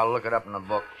 I'll look it up in the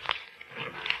book.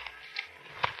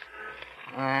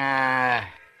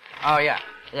 Oh, yeah.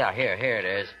 Yeah, here it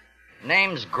is.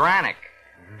 Name's Granick.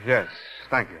 Yes,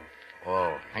 thank you.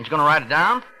 Whoa. Ain't you going to write it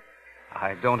down?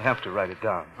 I don't have to write it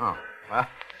down. Oh, well,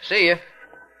 see you.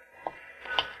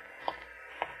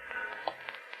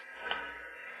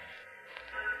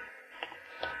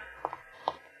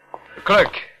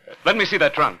 Clerk, let me see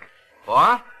that trunk.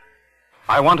 What?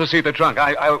 I want to see the trunk.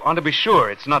 I want to be sure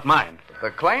it's not mine.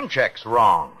 The claim check's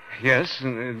wrong. Yes,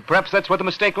 perhaps that's where the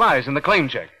mistake lies, in the claim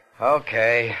check.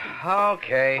 Okay.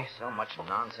 So much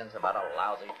nonsense about a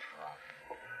lousy trunk.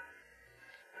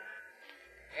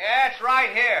 Yeah, it's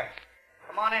right here.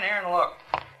 Come on in here and look.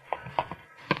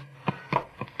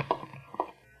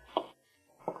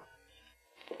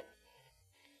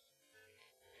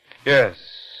 Yes.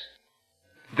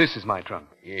 This is my trunk.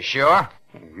 You sure?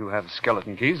 You have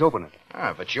skeleton keys. Open it.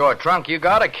 If it's your trunk, you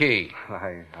got a key.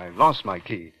 I lost my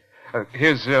key.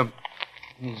 Here's $10.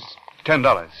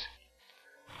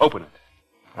 Open it.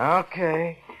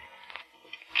 Okay.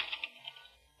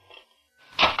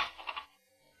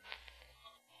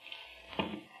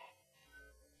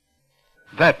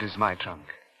 That is my trunk.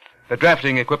 The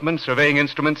drafting equipment, surveying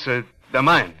instruments, they're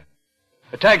mine.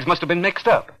 The tags must have been mixed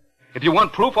up. If you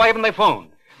want proof, why haven't they phoned?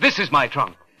 This is my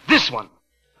trunk. This one.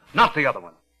 Not the other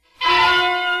one.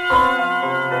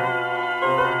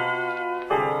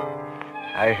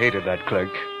 I hated that clerk.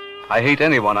 I hate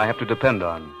anyone I have to depend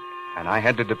on. And I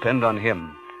had to depend on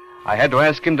him. I had to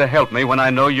ask him to help me when I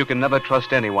know you can never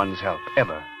trust anyone's help,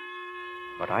 ever.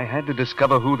 But I had to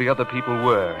discover who the other people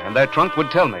were, and their trunk would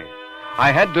tell me.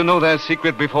 I had to know their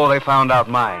secret before they found out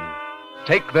mine.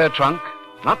 Take their trunk,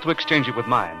 not to exchange it with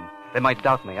mine. They might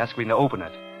doubt me, ask me to open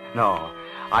it. No,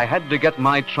 I had to get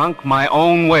my trunk my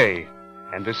own way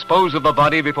and dispose of the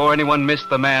body before anyone missed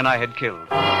the man I had killed.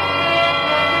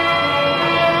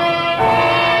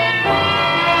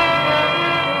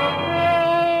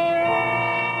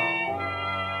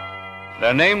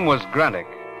 Their name was Granick,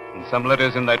 and some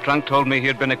letters in their trunk told me he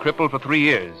had been a cripple for 3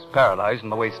 years, paralyzed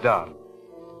from the waist down.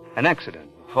 An accident,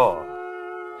 a fall.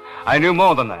 I knew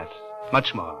more than that,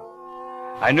 much more.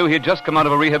 I knew he'd just come out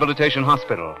of a rehabilitation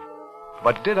hospital.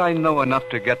 But did I know enough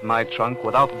to get my trunk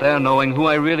without their knowing who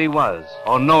I really was,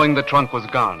 or knowing the trunk was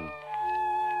gone?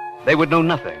 They would know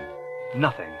nothing,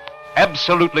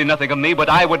 absolutely nothing of me, but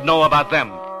I would know about them.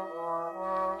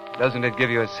 Doesn't it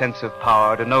give you a sense of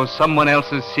power to know someone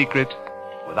else's secret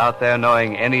without their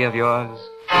knowing any of yours?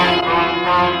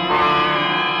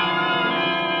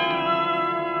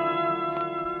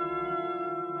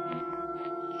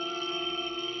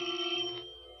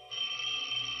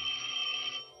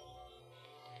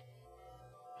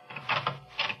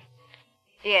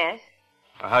 Yes?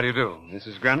 How do you do,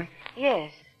 Mrs. Granick?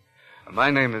 Yes.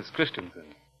 My name is Christensen.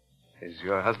 Is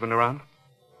your husband around?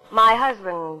 My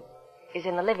husband is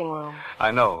in the living room.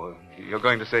 I know. You're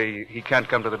going to say he can't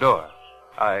come to the door.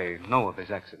 I know of his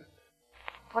accident.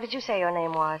 What did you say your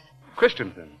name was?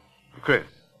 Christensen. Chris.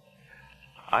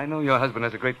 I know your husband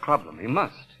has a great problem. He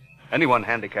must. Anyone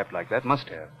handicapped like that must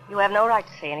have. You have no right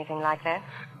to say anything like that.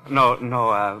 No.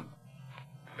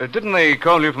 Didn't they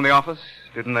call you from the office?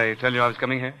 Didn't they tell you I was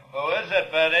coming here? Who is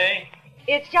it, Betty?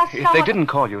 It's just If they didn't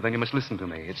call you, then you must listen to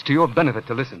me. It's to your benefit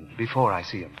to listen before I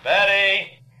see him. Betty!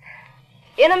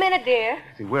 In a minute, dear.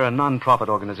 See, we're a non-profit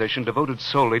organization devoted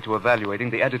solely to evaluating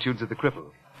the attitudes of the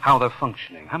crippled, how they're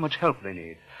functioning, how much help they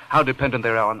need, how dependent they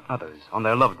are on others, on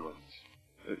their loved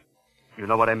ones. You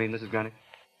know what I mean, Mrs. Granick?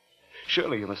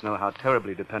 Surely you must know how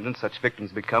terribly dependent such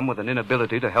victims become with an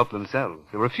inability to help themselves,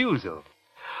 a refusal.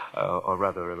 Or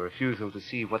rather, a refusal to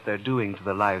see what they're doing to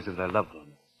the lives of their loved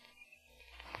ones.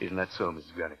 Isn't that so,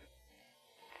 Mrs. Granick?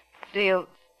 Do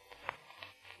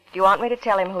you want me to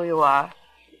tell him who you are?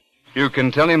 You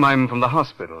can tell him I'm from the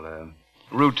hospital.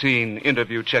 Routine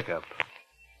interview checkup.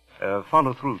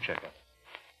 Follow-through checkup.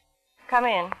 Come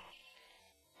in,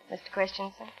 Mr.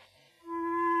 Christensen.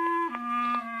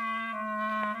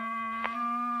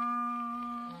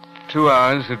 Two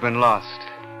hours had been lost,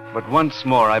 but once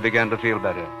more I began to feel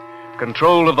better.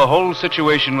 Control of the whole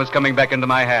situation was coming back into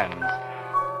my hands.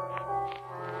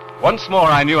 Once more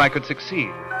I knew I could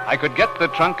succeed. I could get the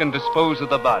trunk and dispose of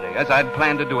the body as I'd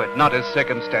planned to do it, not as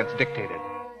circumstance dictated.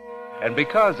 And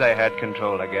because I had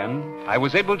control again, I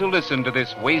was able to listen to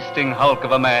this wasting hulk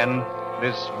of a man,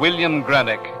 this William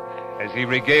Granick, as he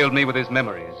regaled me with his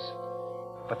memories.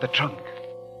 But the trunk.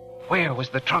 Where was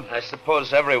the trunk? I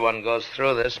suppose everyone goes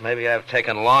through this. Maybe I've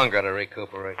taken longer to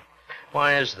recuperate.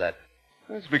 Why is that?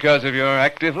 That's because of your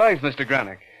active life, Mr.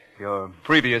 Granick. Your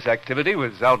previous activity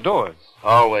was outdoors.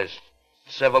 Always.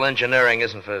 Civil engineering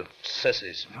isn't for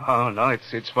sissies. Oh, no,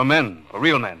 it's for men, for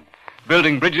real men.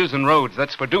 Building bridges and roads,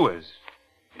 that's for doers.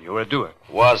 You're a doer.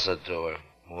 Was a doer.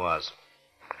 Was.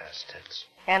 Bastards.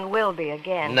 And will be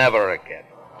again. Never again.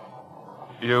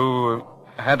 You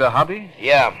had a hobby?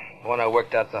 Yeah, when I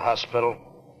worked at the hospital.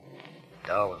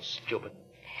 Dull and stupid.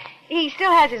 He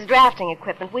still has his drafting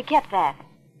equipment. We kept that.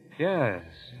 Yes,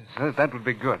 that would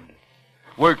be good.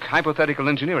 Work hypothetical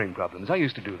engineering problems. I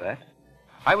used to do that.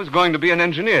 I was going to be an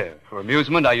engineer. For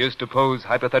amusement, I used to pose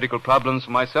hypothetical problems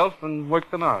for myself and work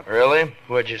them out. Really?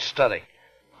 Where'd you study?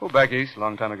 Oh, back east, a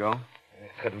long time ago. It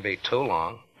couldn't be too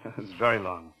long. It's very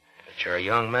long. But you're a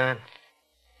young man.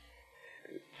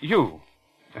 You,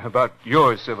 about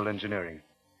your civil engineering.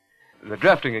 The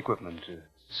drafting equipment,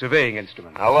 surveying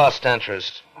instruments. I lost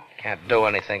interest. Can't do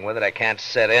anything with it. I can't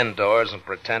sit indoors and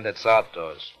pretend it's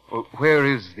outdoors. Well, where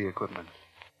is the equipment?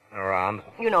 Around.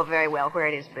 You know very well where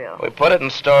it is, Bill. We put it in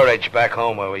storage back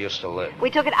home where we used to live. We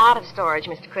took it out of storage,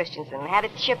 Mr. Christensen, and had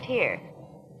it shipped here.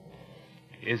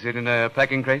 Is it in a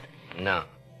packing crate? No.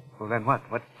 Well, then what?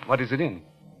 What is it in?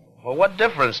 Well, what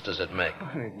difference does it make?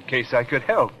 In case I could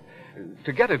help.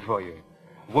 To get it for you.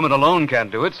 A woman alone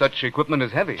can't do it. Such equipment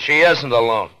is heavy. She isn't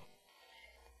alone.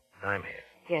 I'm here.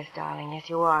 Yes, darling, yes,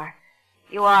 you are.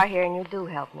 You are here, and you do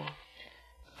help me.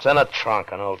 It's in a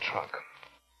trunk, an old trunk.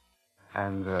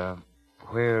 And,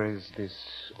 where is this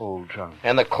old trunk?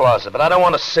 In the closet, but I don't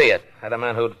want to see it. I had a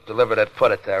man who delivered it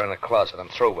put it there in the closet. I'm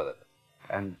through with it.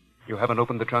 And you haven't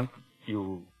opened the trunk?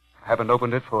 You haven't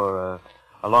opened it for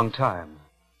a long time.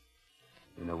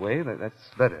 In a way, that's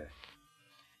better.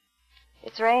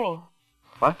 It's raining.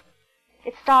 What?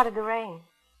 It started to rain.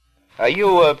 Are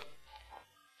you,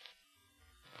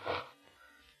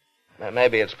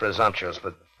 maybe it's presumptuous,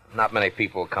 but not many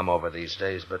people come over these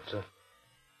days, but,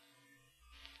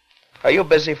 are you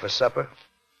busy for supper?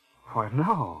 Why,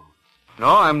 no.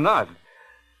 No, I'm not.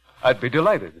 I'd be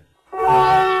delighted.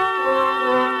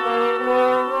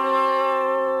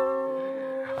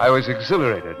 I was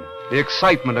exhilarated. The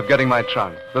excitement of getting my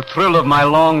trunk. The thrill of my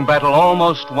long battle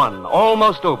almost won.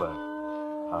 Almost over.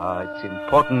 It's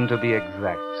important to be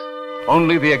exact.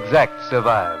 Only the exact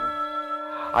survive.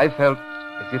 I felt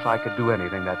as if I could do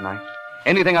anything that night.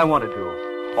 Anything I wanted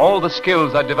to. All the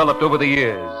skills I developed over the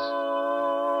years.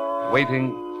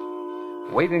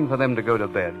 Waiting for them to go to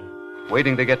bed.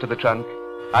 Waiting to get to the trunk.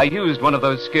 I used one of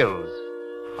those skills.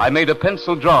 I made a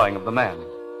pencil drawing of the man.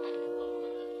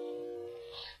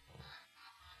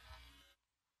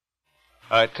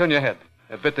 All right, turn your head.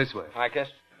 A bit this way. I guess.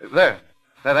 There,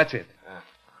 that's it.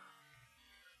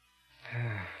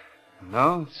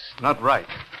 No, it's not right.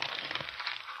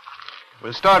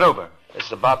 We'll start over.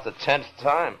 It's about the 10th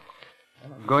time.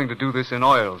 I'm going to do this in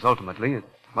oils, ultimately. It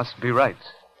must be right.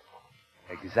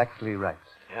 Exactly right.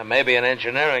 Yeah, maybe in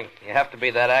engineering, you have to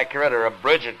be that accurate or a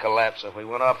bridge would collapse if we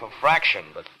went off a fraction.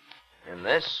 But in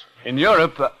this? In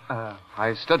Europe,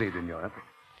 I studied in Europe.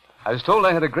 I was told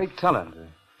I had a great talent, a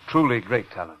truly great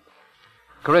talent.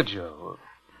 Correggio,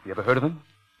 you ever heard of him?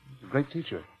 He's a great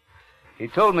teacher. He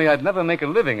told me I'd never make a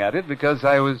living at it because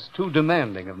I was too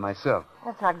demanding of myself.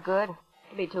 That's not good,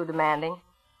 to be too demanding.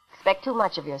 Expect too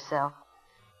much of yourself.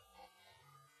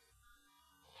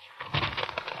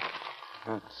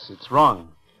 It's wrong.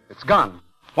 It's gone.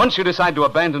 Once you decide to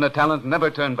abandon a talent, never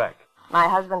turn back. My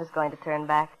husband is going to turn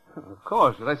back. Of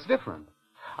course, but that's different.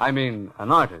 I mean,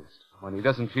 an artist, when he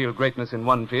doesn't feel greatness in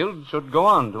one field, should go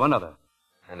on to another.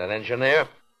 And an engineer?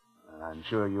 I'm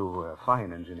sure you were a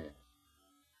fine engineer.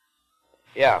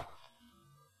 Yeah.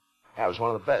 I was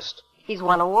one of the best. He's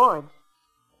won awards.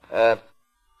 Mr.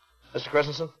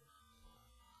 Christensen?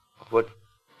 Would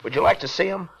you like to see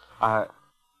him? Why,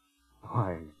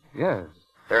 yes.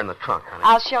 They're in the trunk, honey.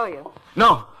 I'll show you.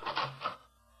 No!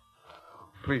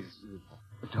 Please,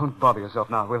 don't bother yourself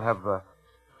now. We'll have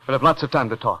lots of time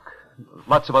to talk.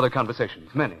 Lots of other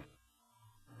conversations. Many.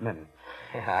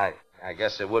 Yeah, I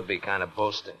guess it would be kind of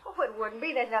boasting. Oh, it wouldn't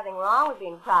be. There's nothing wrong with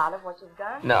being proud of what you've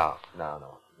done. No.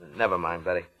 Never mind,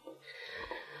 Betty.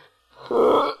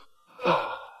 Oh,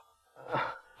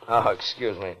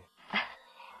 excuse me.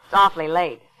 It's awfully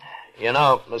late. You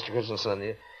know, Mr.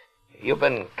 Christensen, you've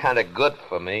been kind of good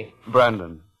for me.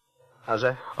 Brandon. How's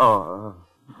that? Oh,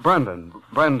 Brandon.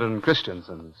 Brandon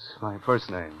Christensen's my first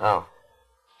name. Oh.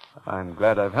 I'm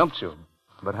glad I've helped you.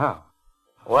 But how?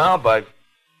 Well, by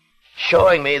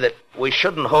showing me that we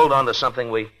shouldn't hold on to something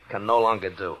we can no longer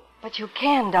do. But you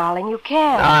can, darling, you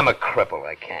can. No, I'm a cripple.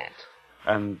 I can't.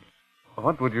 And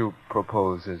what would you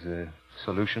propose as a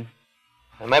solution?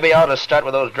 And maybe I ought to start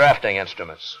with those drafting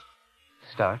instruments.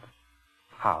 Start?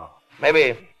 How?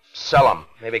 Maybe sell them.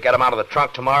 Maybe get them out of the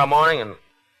trunk tomorrow morning and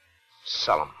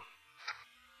sell them.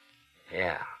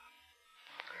 Yeah.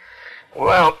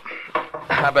 Well,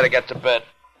 I better get to bed.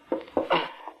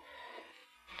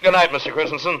 Good night, Mr.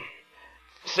 Christensen.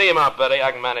 See him out, Betty.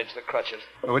 I can manage the crutches.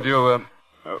 Would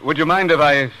you mind if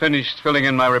I finished filling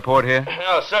in my report here?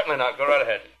 No, certainly not. Go right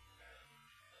ahead.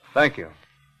 Thank you.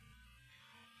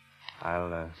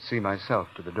 I'll see myself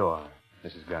to the door,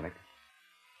 Mrs. Garnick.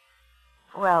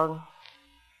 Well,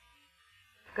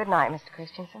 good night, Mr.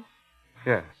 Christensen.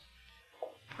 Yes.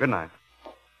 Good night.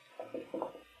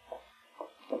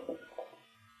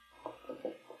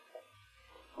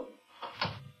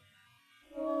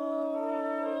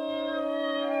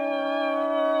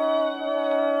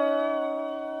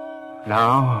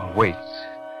 Now, wait.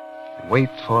 Wait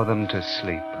for them to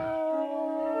sleep.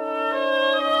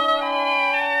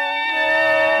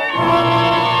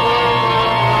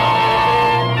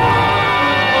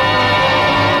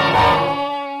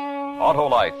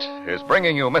 Autolite is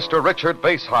bringing you Mr. Richard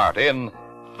Basehart in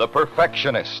The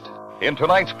Perfectionist, in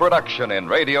tonight's production in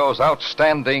radio's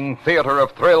outstanding theater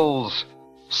of thrills,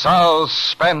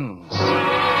 Suspense.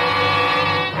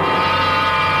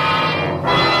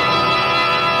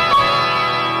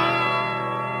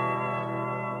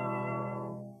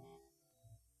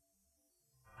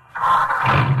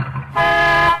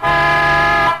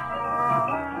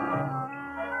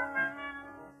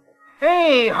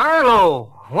 Hey,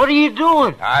 Harlow, what are you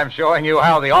doing? I'm showing you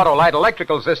how the Autolite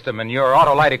electrical system in your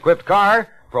Autolite-equipped car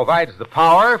provides the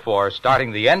power for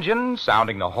starting the engine,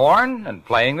 sounding the horn, and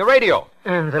playing the radio.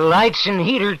 And the lights and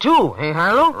heater, too, hey,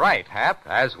 Harlow? Right, Hap,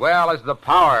 as well as the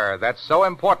power that's so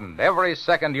important every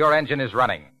second your engine is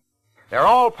running. They're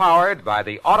all powered by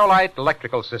the Autolite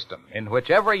electrical system, in which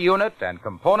every unit and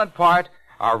component part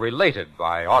are related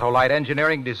by Autolite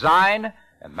engineering design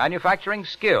and manufacturing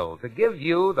skill to give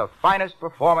you the finest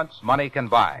performance money can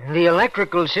buy. The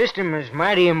electrical system is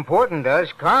mighty important to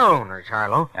us car owners,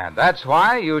 Harlow. And that's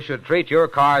why you should treat your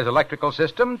car's electrical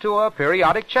system to a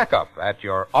periodic checkup at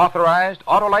your authorized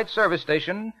Autolite service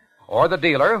station or the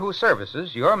dealer who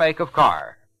services your make of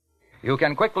car. You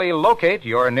can quickly locate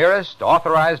your nearest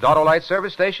authorized Autolite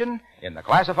service station in the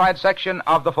classified section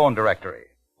of the phone directory.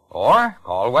 Or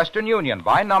call Western Union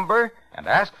by number and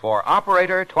ask for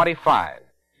Operator 25.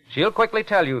 She'll quickly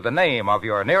tell you the name of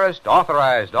your nearest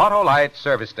authorized Autolite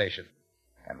service station.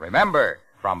 And remember,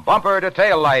 from bumper to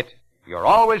tail light, you're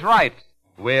always right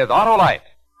with Autolite.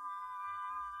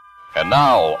 And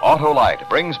now, Autolite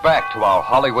brings back to our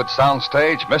Hollywood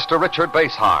soundstage Mr. Richard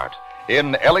Basehart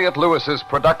in Elliot Lewis's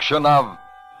production of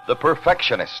The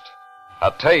Perfectionist,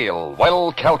 a tale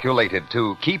well calculated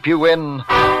to keep you in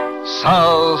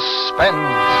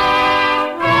suspense.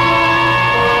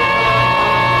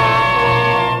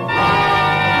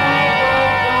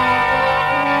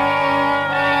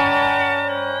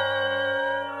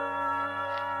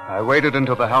 I waited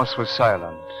until the house was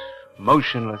silent,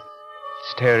 motionless,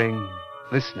 staring,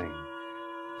 listening.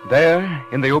 There,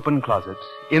 in the open closet,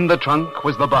 in the trunk,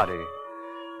 was the body.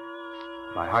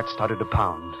 My heart started to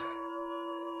pound.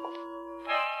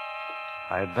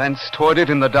 I advanced toward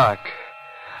it in the dark.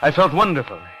 I felt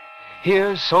wonderful.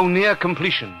 Here, so near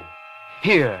completion.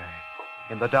 Here,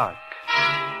 in the dark.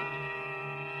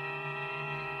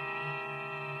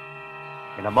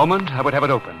 In a moment, I would have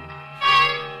it open.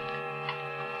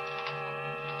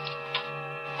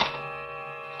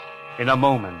 In a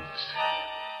moment.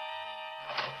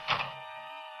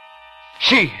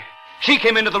 She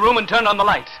came into the room and turned on the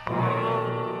light.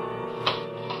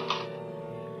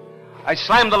 I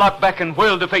slammed the lock back and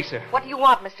whirled to face her. What do you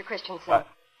want, Mr. Christensen?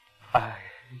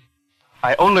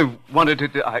 I only wanted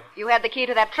to... You had the key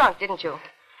to that trunk, didn't you?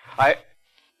 I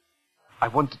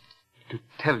wanted to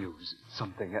tell you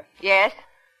something. Yes?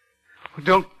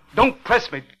 Don't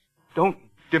press me. Don't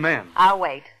demand. I'll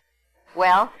wait.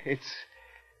 Well? It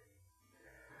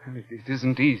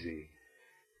isn't easy.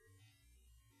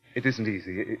 It isn't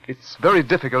easy. It's very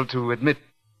difficult to admit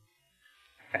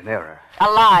an error. A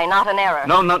lie, not an error.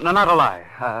 No, not a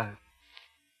lie.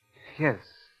 Yes,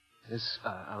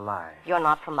 a lie. You're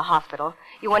not from the hospital.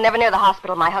 You were never near the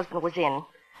hospital my husband was in.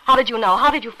 How did you know? How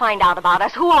did you find out about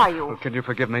us? Who are you? Well, can you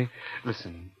forgive me?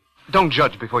 Listen. Don't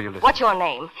judge before you listen. What's your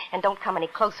name? And don't come any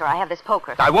closer. I have this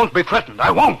poker. I won't be threatened. I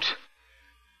won't.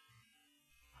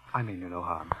 I mean you no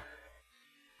harm.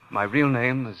 My real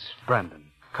name is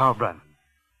Brandon. Carl Brandon.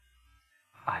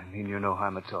 I mean you no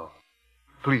harm at all.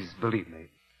 Please believe me.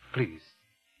 Please.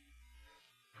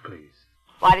 Please.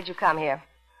 Why did you come here?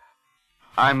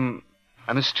 I'm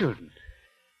a student.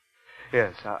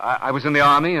 Yes, I was in the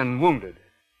army and wounded.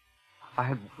 I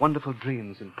had wonderful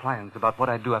dreams and plans about what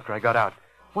I'd do after I got out.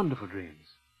 Wonderful dreams.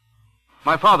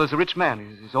 My father's a rich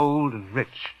man. He's old and rich.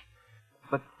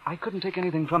 But I couldn't take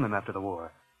anything from him after the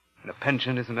war. And a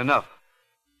pension isn't enough.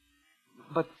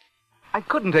 But I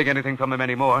couldn't take anything from him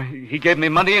anymore. He gave me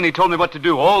money and he told me what to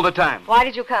do all the time. Why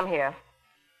did you come here?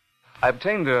 I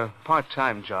obtained a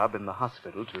part-time job in the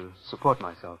hospital to support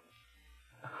myself.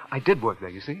 I did work there,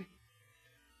 you see.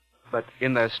 But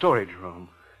in their storage room.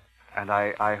 And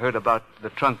I heard about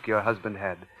the trunk your husband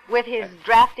had. With his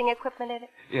drafting equipment in it?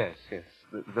 Yes.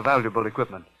 The valuable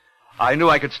equipment. I knew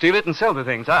I could steal it and sell the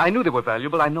things. I knew they were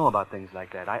valuable. I know about things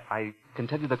like that. I can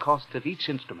tell you the cost of each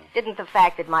instrument. Didn't the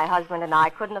fact that my husband and I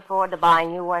couldn't afford to buy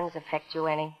new ones affect you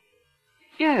any?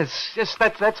 Yes,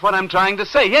 that's what I'm trying to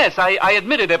say. Yes, I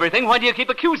admitted everything. Why do you keep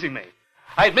accusing me?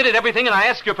 I admitted everything and I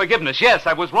ask your forgiveness. Yes,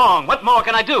 I was wrong. What more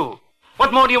can I do?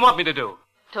 What more do you want me to do?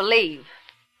 To leave.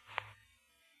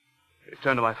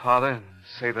 Return to my father and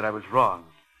say that I was wrong.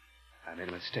 I made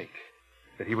a mistake.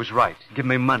 That he was right. Give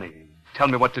me money. Tell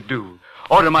me what to do.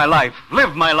 Order my life.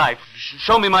 Live my life.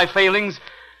 Show me my failings.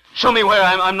 Show me where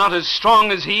I'm not as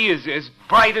strong as he, as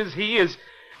bright as he, as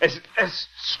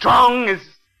strong as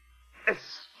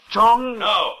strong.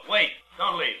 No, wait.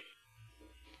 Don't leave.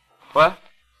 What?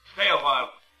 Stay a while.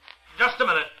 Just a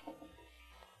minute.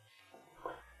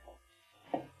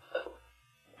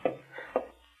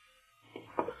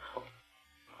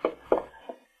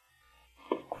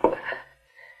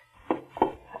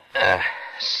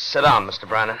 Sit down, Mr.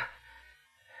 Brandon.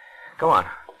 Go on.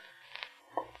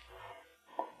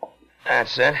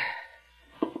 That's it.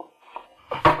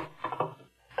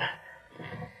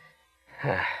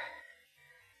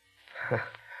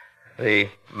 The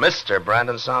Mr.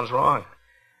 Brandon sounds wrong.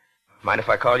 Mind if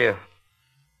I call you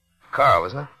Carl,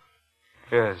 isn't it?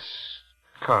 Yes,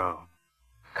 Carl.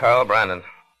 Carl Brandon.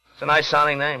 It's a nice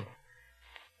sounding name.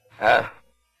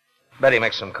 Betty,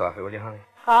 make some coffee, will you, honey?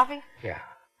 Coffee? Yeah.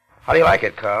 How do you like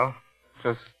it, Carl?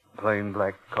 Just plain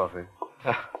black coffee.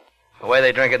 The way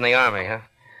they drink it in the Army, huh?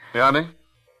 The Army?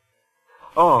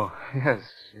 Oh, yes,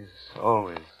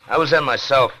 always. I was in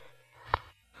myself.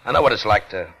 I know what it's like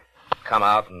to come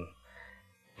out and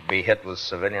be hit with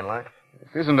civilian life.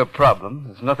 It isn't a problem.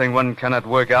 There's nothing one cannot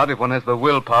work out if one has the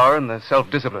willpower and the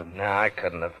self-discipline. No, I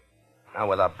couldn't have. Not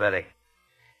without Betty. It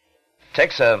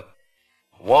takes a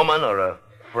woman or a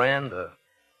friend or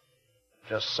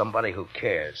just somebody who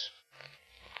cares.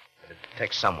 It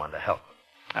takes someone to help.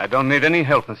 I don't need any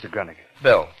help, Mr. Grenick.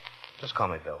 Bill. Just call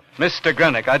me Bill. Mr.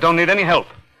 Grenick, I don't need any help.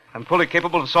 I'm fully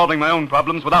capable of solving my own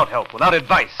problems without help, without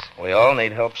advice. We all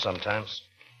need help sometimes.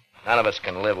 None of us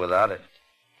can live without it.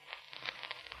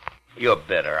 You're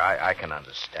bitter. I can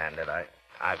understand it.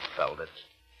 I've felt it.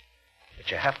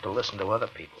 But you have to listen to other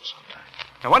people sometimes.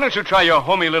 Now, why don't you try your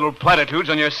homey little platitudes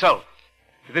on yourself?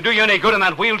 Did they do you any good in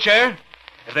that wheelchair?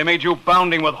 If they made you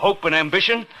bounding with hope and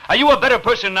ambition? Are you a better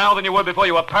person now than you were before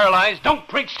you were paralyzed? Don't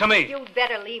preach to me. You'd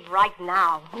better leave right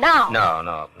now.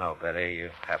 Now. No, Betty. You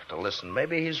have to listen.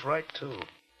 Maybe he's right, too.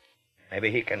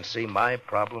 Maybe he can see my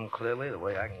problem clearly the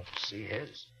way I can see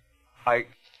his. I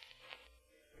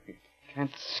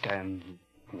can't stand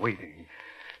waiting.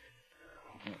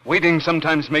 Waiting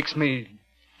sometimes makes me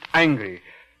angry.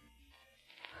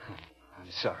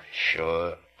 I'm sorry.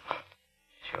 Sure,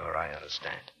 I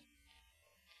understand.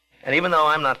 And even though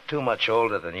I'm not too much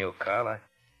older than you, Carl,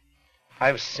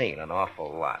 I've seen an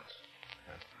awful lot.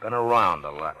 I've been around a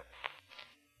lot.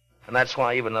 And that's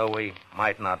why, even though we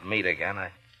might not meet again,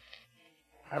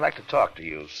 I'd like to talk to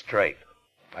you straight,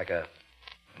 like a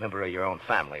member of your own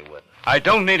family would. I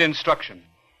don't need instruction.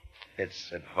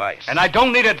 It's advice. And I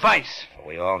don't need advice.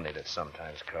 We all need it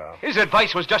sometimes, Carl. His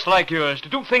advice was just like yours, to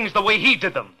do things the way he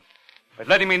did them. But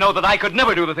letting me know that I could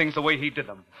never do the things the way he did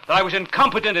them. That I was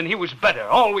incompetent and he was better,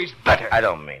 always better. I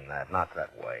don't mean that, not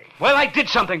that way. Well, I did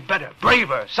something better,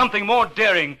 braver, something more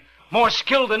daring, more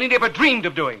skilled than he'd ever dreamed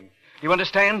of doing. You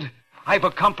understand? I've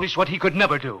accomplished what he could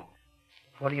never do.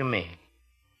 What do you mean?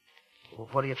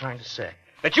 What are you trying to say?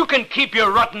 That you can keep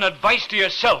your rotten advice to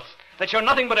yourself. That you're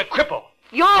nothing but a cripple.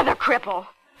 You're the cripple,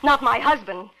 not my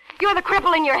husband. You're the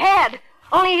cripple in your head.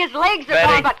 Only his legs are Betty.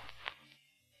 gone, but...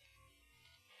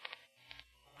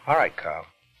 All right, Carl.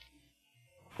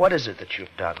 What is it that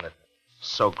you've done that's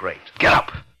so great? Get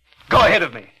up. Go ahead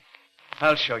of me.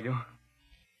 I'll show you.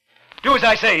 Do as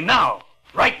I say, now.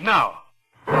 Right now.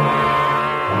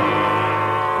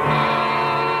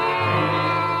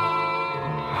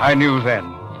 I knew then.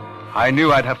 I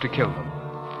knew I'd have to kill them.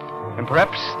 And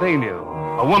perhaps they knew.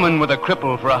 A woman with a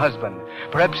cripple for a husband.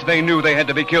 Perhaps they knew they had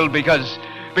to be killed because...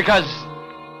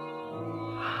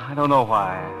 I don't know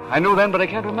why. I knew then, but I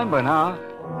can't remember now.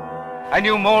 I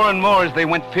knew more and more as they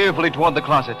went fearfully toward the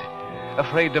closet.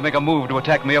 Afraid to make a move to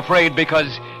attack me. Afraid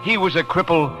because he was a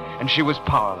cripple and she was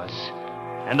powerless.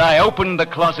 And I opened the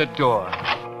closet door.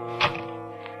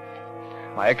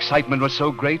 My excitement was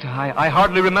so great, I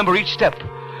hardly remember each step.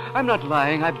 I'm not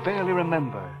lying, I barely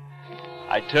remember.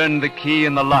 I turned the key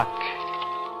in the lock.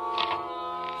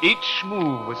 Each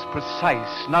move was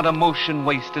precise, not a motion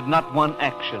wasted, not one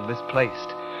action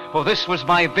misplaced. For this was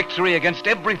my victory against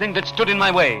everything that stood in my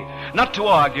way. Not to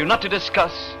argue, not to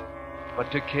discuss,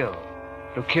 but to kill.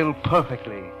 To kill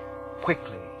perfectly,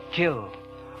 quickly. Kill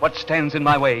what stands in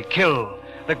my way. Kill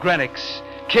the Granics.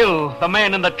 Kill the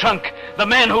man in the trunk, the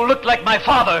man who looked like my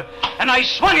father. And I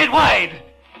swung it wide.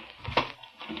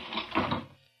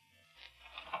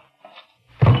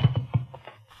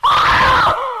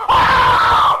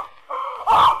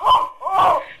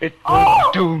 It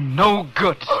will do no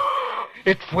good.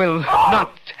 It will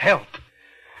not help.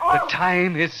 The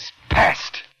time is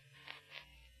past.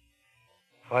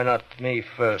 Why not me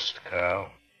first, Carl?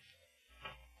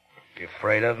 You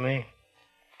afraid of me?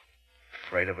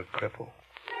 Afraid of a cripple?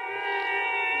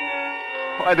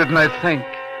 Why didn't I think?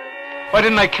 Why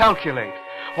didn't I calculate?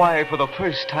 Why, for the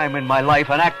first time in my life,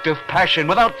 an act of passion,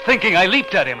 without thinking, I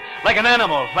leaped at him, like an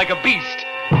animal, like a beast.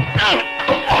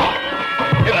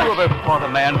 Have you ever fought a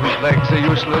man whose legs are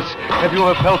useless? Have you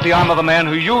ever felt the arm of a man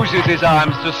who uses his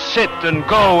arms to sit and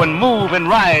go and move and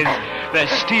rise? They're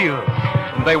steel.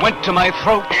 And they went to my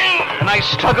throat, and I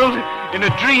struggled in a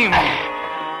dream.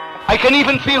 I can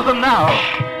even feel them now.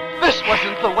 This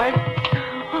wasn't the way.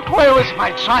 Where was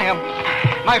my triumph?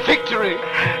 My victory?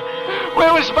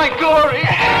 Where was my glory?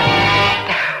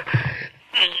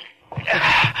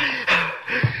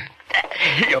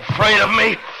 You afraid of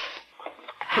me?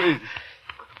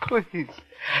 Please.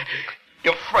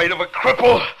 You're afraid of a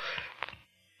cripple?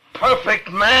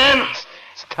 Perfect man?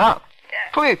 Stop.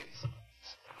 Please.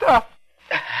 Stop.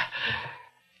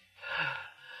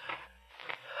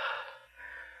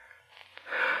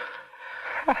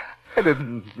 I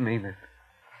didn't mean it.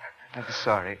 I'm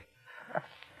sorry.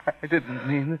 I didn't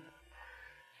mean it.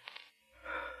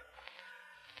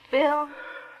 Bill?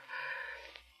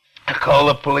 Call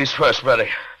the police first, Betty.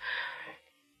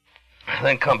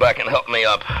 Then come back and help me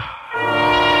up.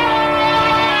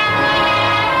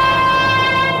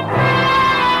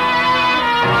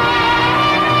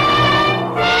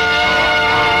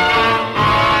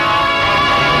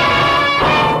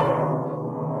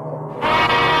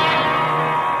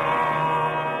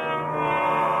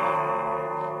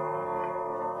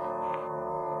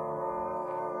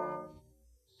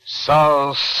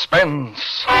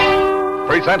 Suspense.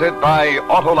 Presented by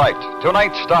Autolite.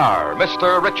 Tonight's star,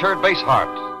 Mr. Richard Basehart.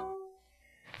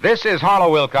 This is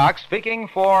Harlow Wilcox speaking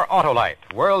for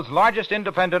Autolite, world's largest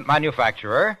independent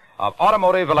manufacturer of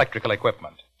automotive electrical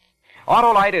equipment.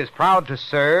 Autolite is proud to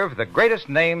serve the greatest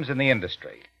names in the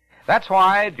industry. That's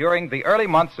why, during the early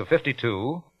months of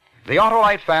 '52, the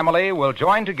Autolite family will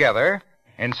join together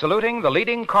in saluting the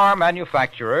leading car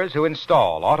manufacturers who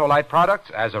install Autolite products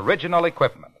as original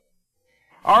equipment.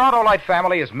 Our Autolite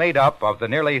family is made up of the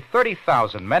nearly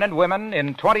 30,000 men and women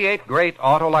in 28 great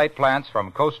Autolite plants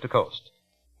from coast to coast.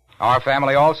 Our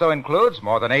family also includes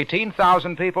more than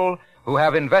 18,000 people who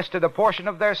have invested a portion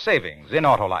of their savings in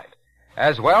Autolite,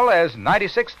 as well as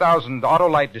 96,000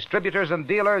 Autolite distributors and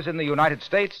dealers in the United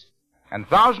States and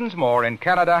thousands more in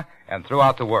Canada and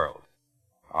throughout the world.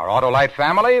 Our Autolite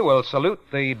family will salute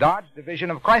the Dodge Division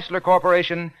of Chrysler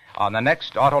Corporation on the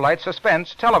next Autolite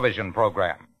Suspense television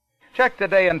program. Check the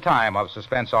day and time of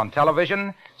Suspense on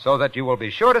television so that you will be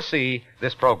sure to see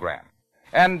this program.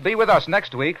 And be with us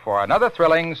next week for another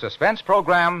thrilling suspense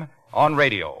program on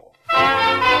radio.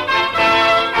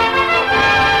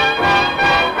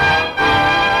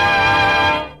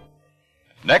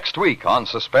 Next week on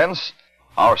Suspense,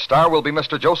 our star will be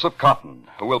Mr. Joseph Cotton,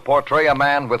 who will portray a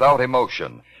man without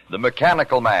emotion, the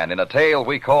mechanical man in a tale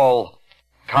we call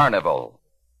Carnival.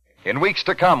 In weeks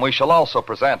to come, we shall also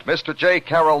present Mr. J.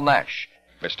 Carroll Nash,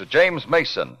 Mr. James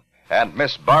Mason, and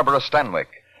Miss Barbara Stanwyck,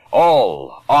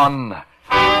 all on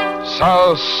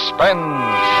Suspense.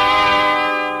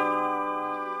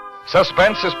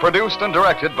 Suspense is produced and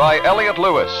directed by Elliot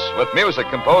Lewis, with music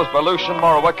composed by Lucien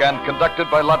Morawick and conducted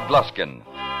by Lud Gluskin.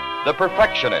 The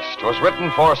Perfectionist was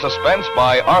written for Suspense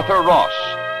by Arthur Ross.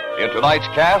 In tonight's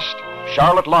cast,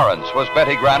 Charlotte Lawrence was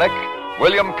Betty Granick,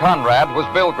 William Conrad was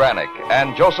Bill Granick,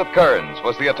 and Joseph Kearns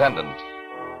was the attendant.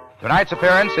 Tonight's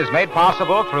appearance is made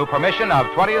possible through permission of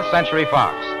 20th Century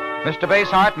Fox. Mr.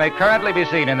 Basehart may currently be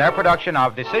seen in their production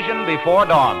of Decision Before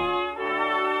Dawn.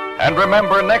 And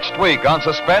remember, next week on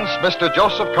Suspense, Mr.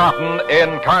 Joseph Cotton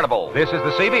in Carnival. This is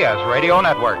the CBS Radio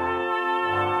Network.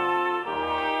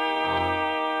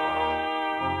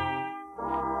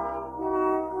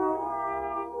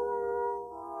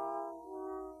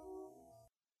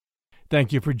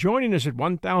 Thank you for joining us at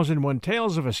 1001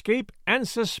 Tales of Escape and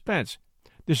Suspense.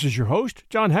 This is your host,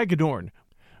 John Hagedorn.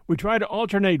 We try to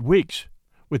alternate weeks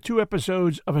with 2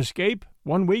 episodes of Escape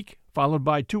one week, followed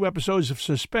by 2 episodes of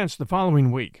Suspense the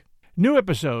following week. New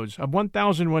episodes of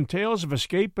 1001 Tales of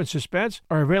Escape and Suspense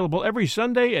are available every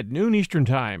Sunday at noon Eastern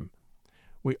Time.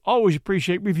 We always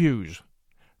appreciate reviews.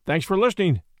 Thanks for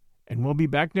listening, and we'll be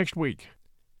back next week.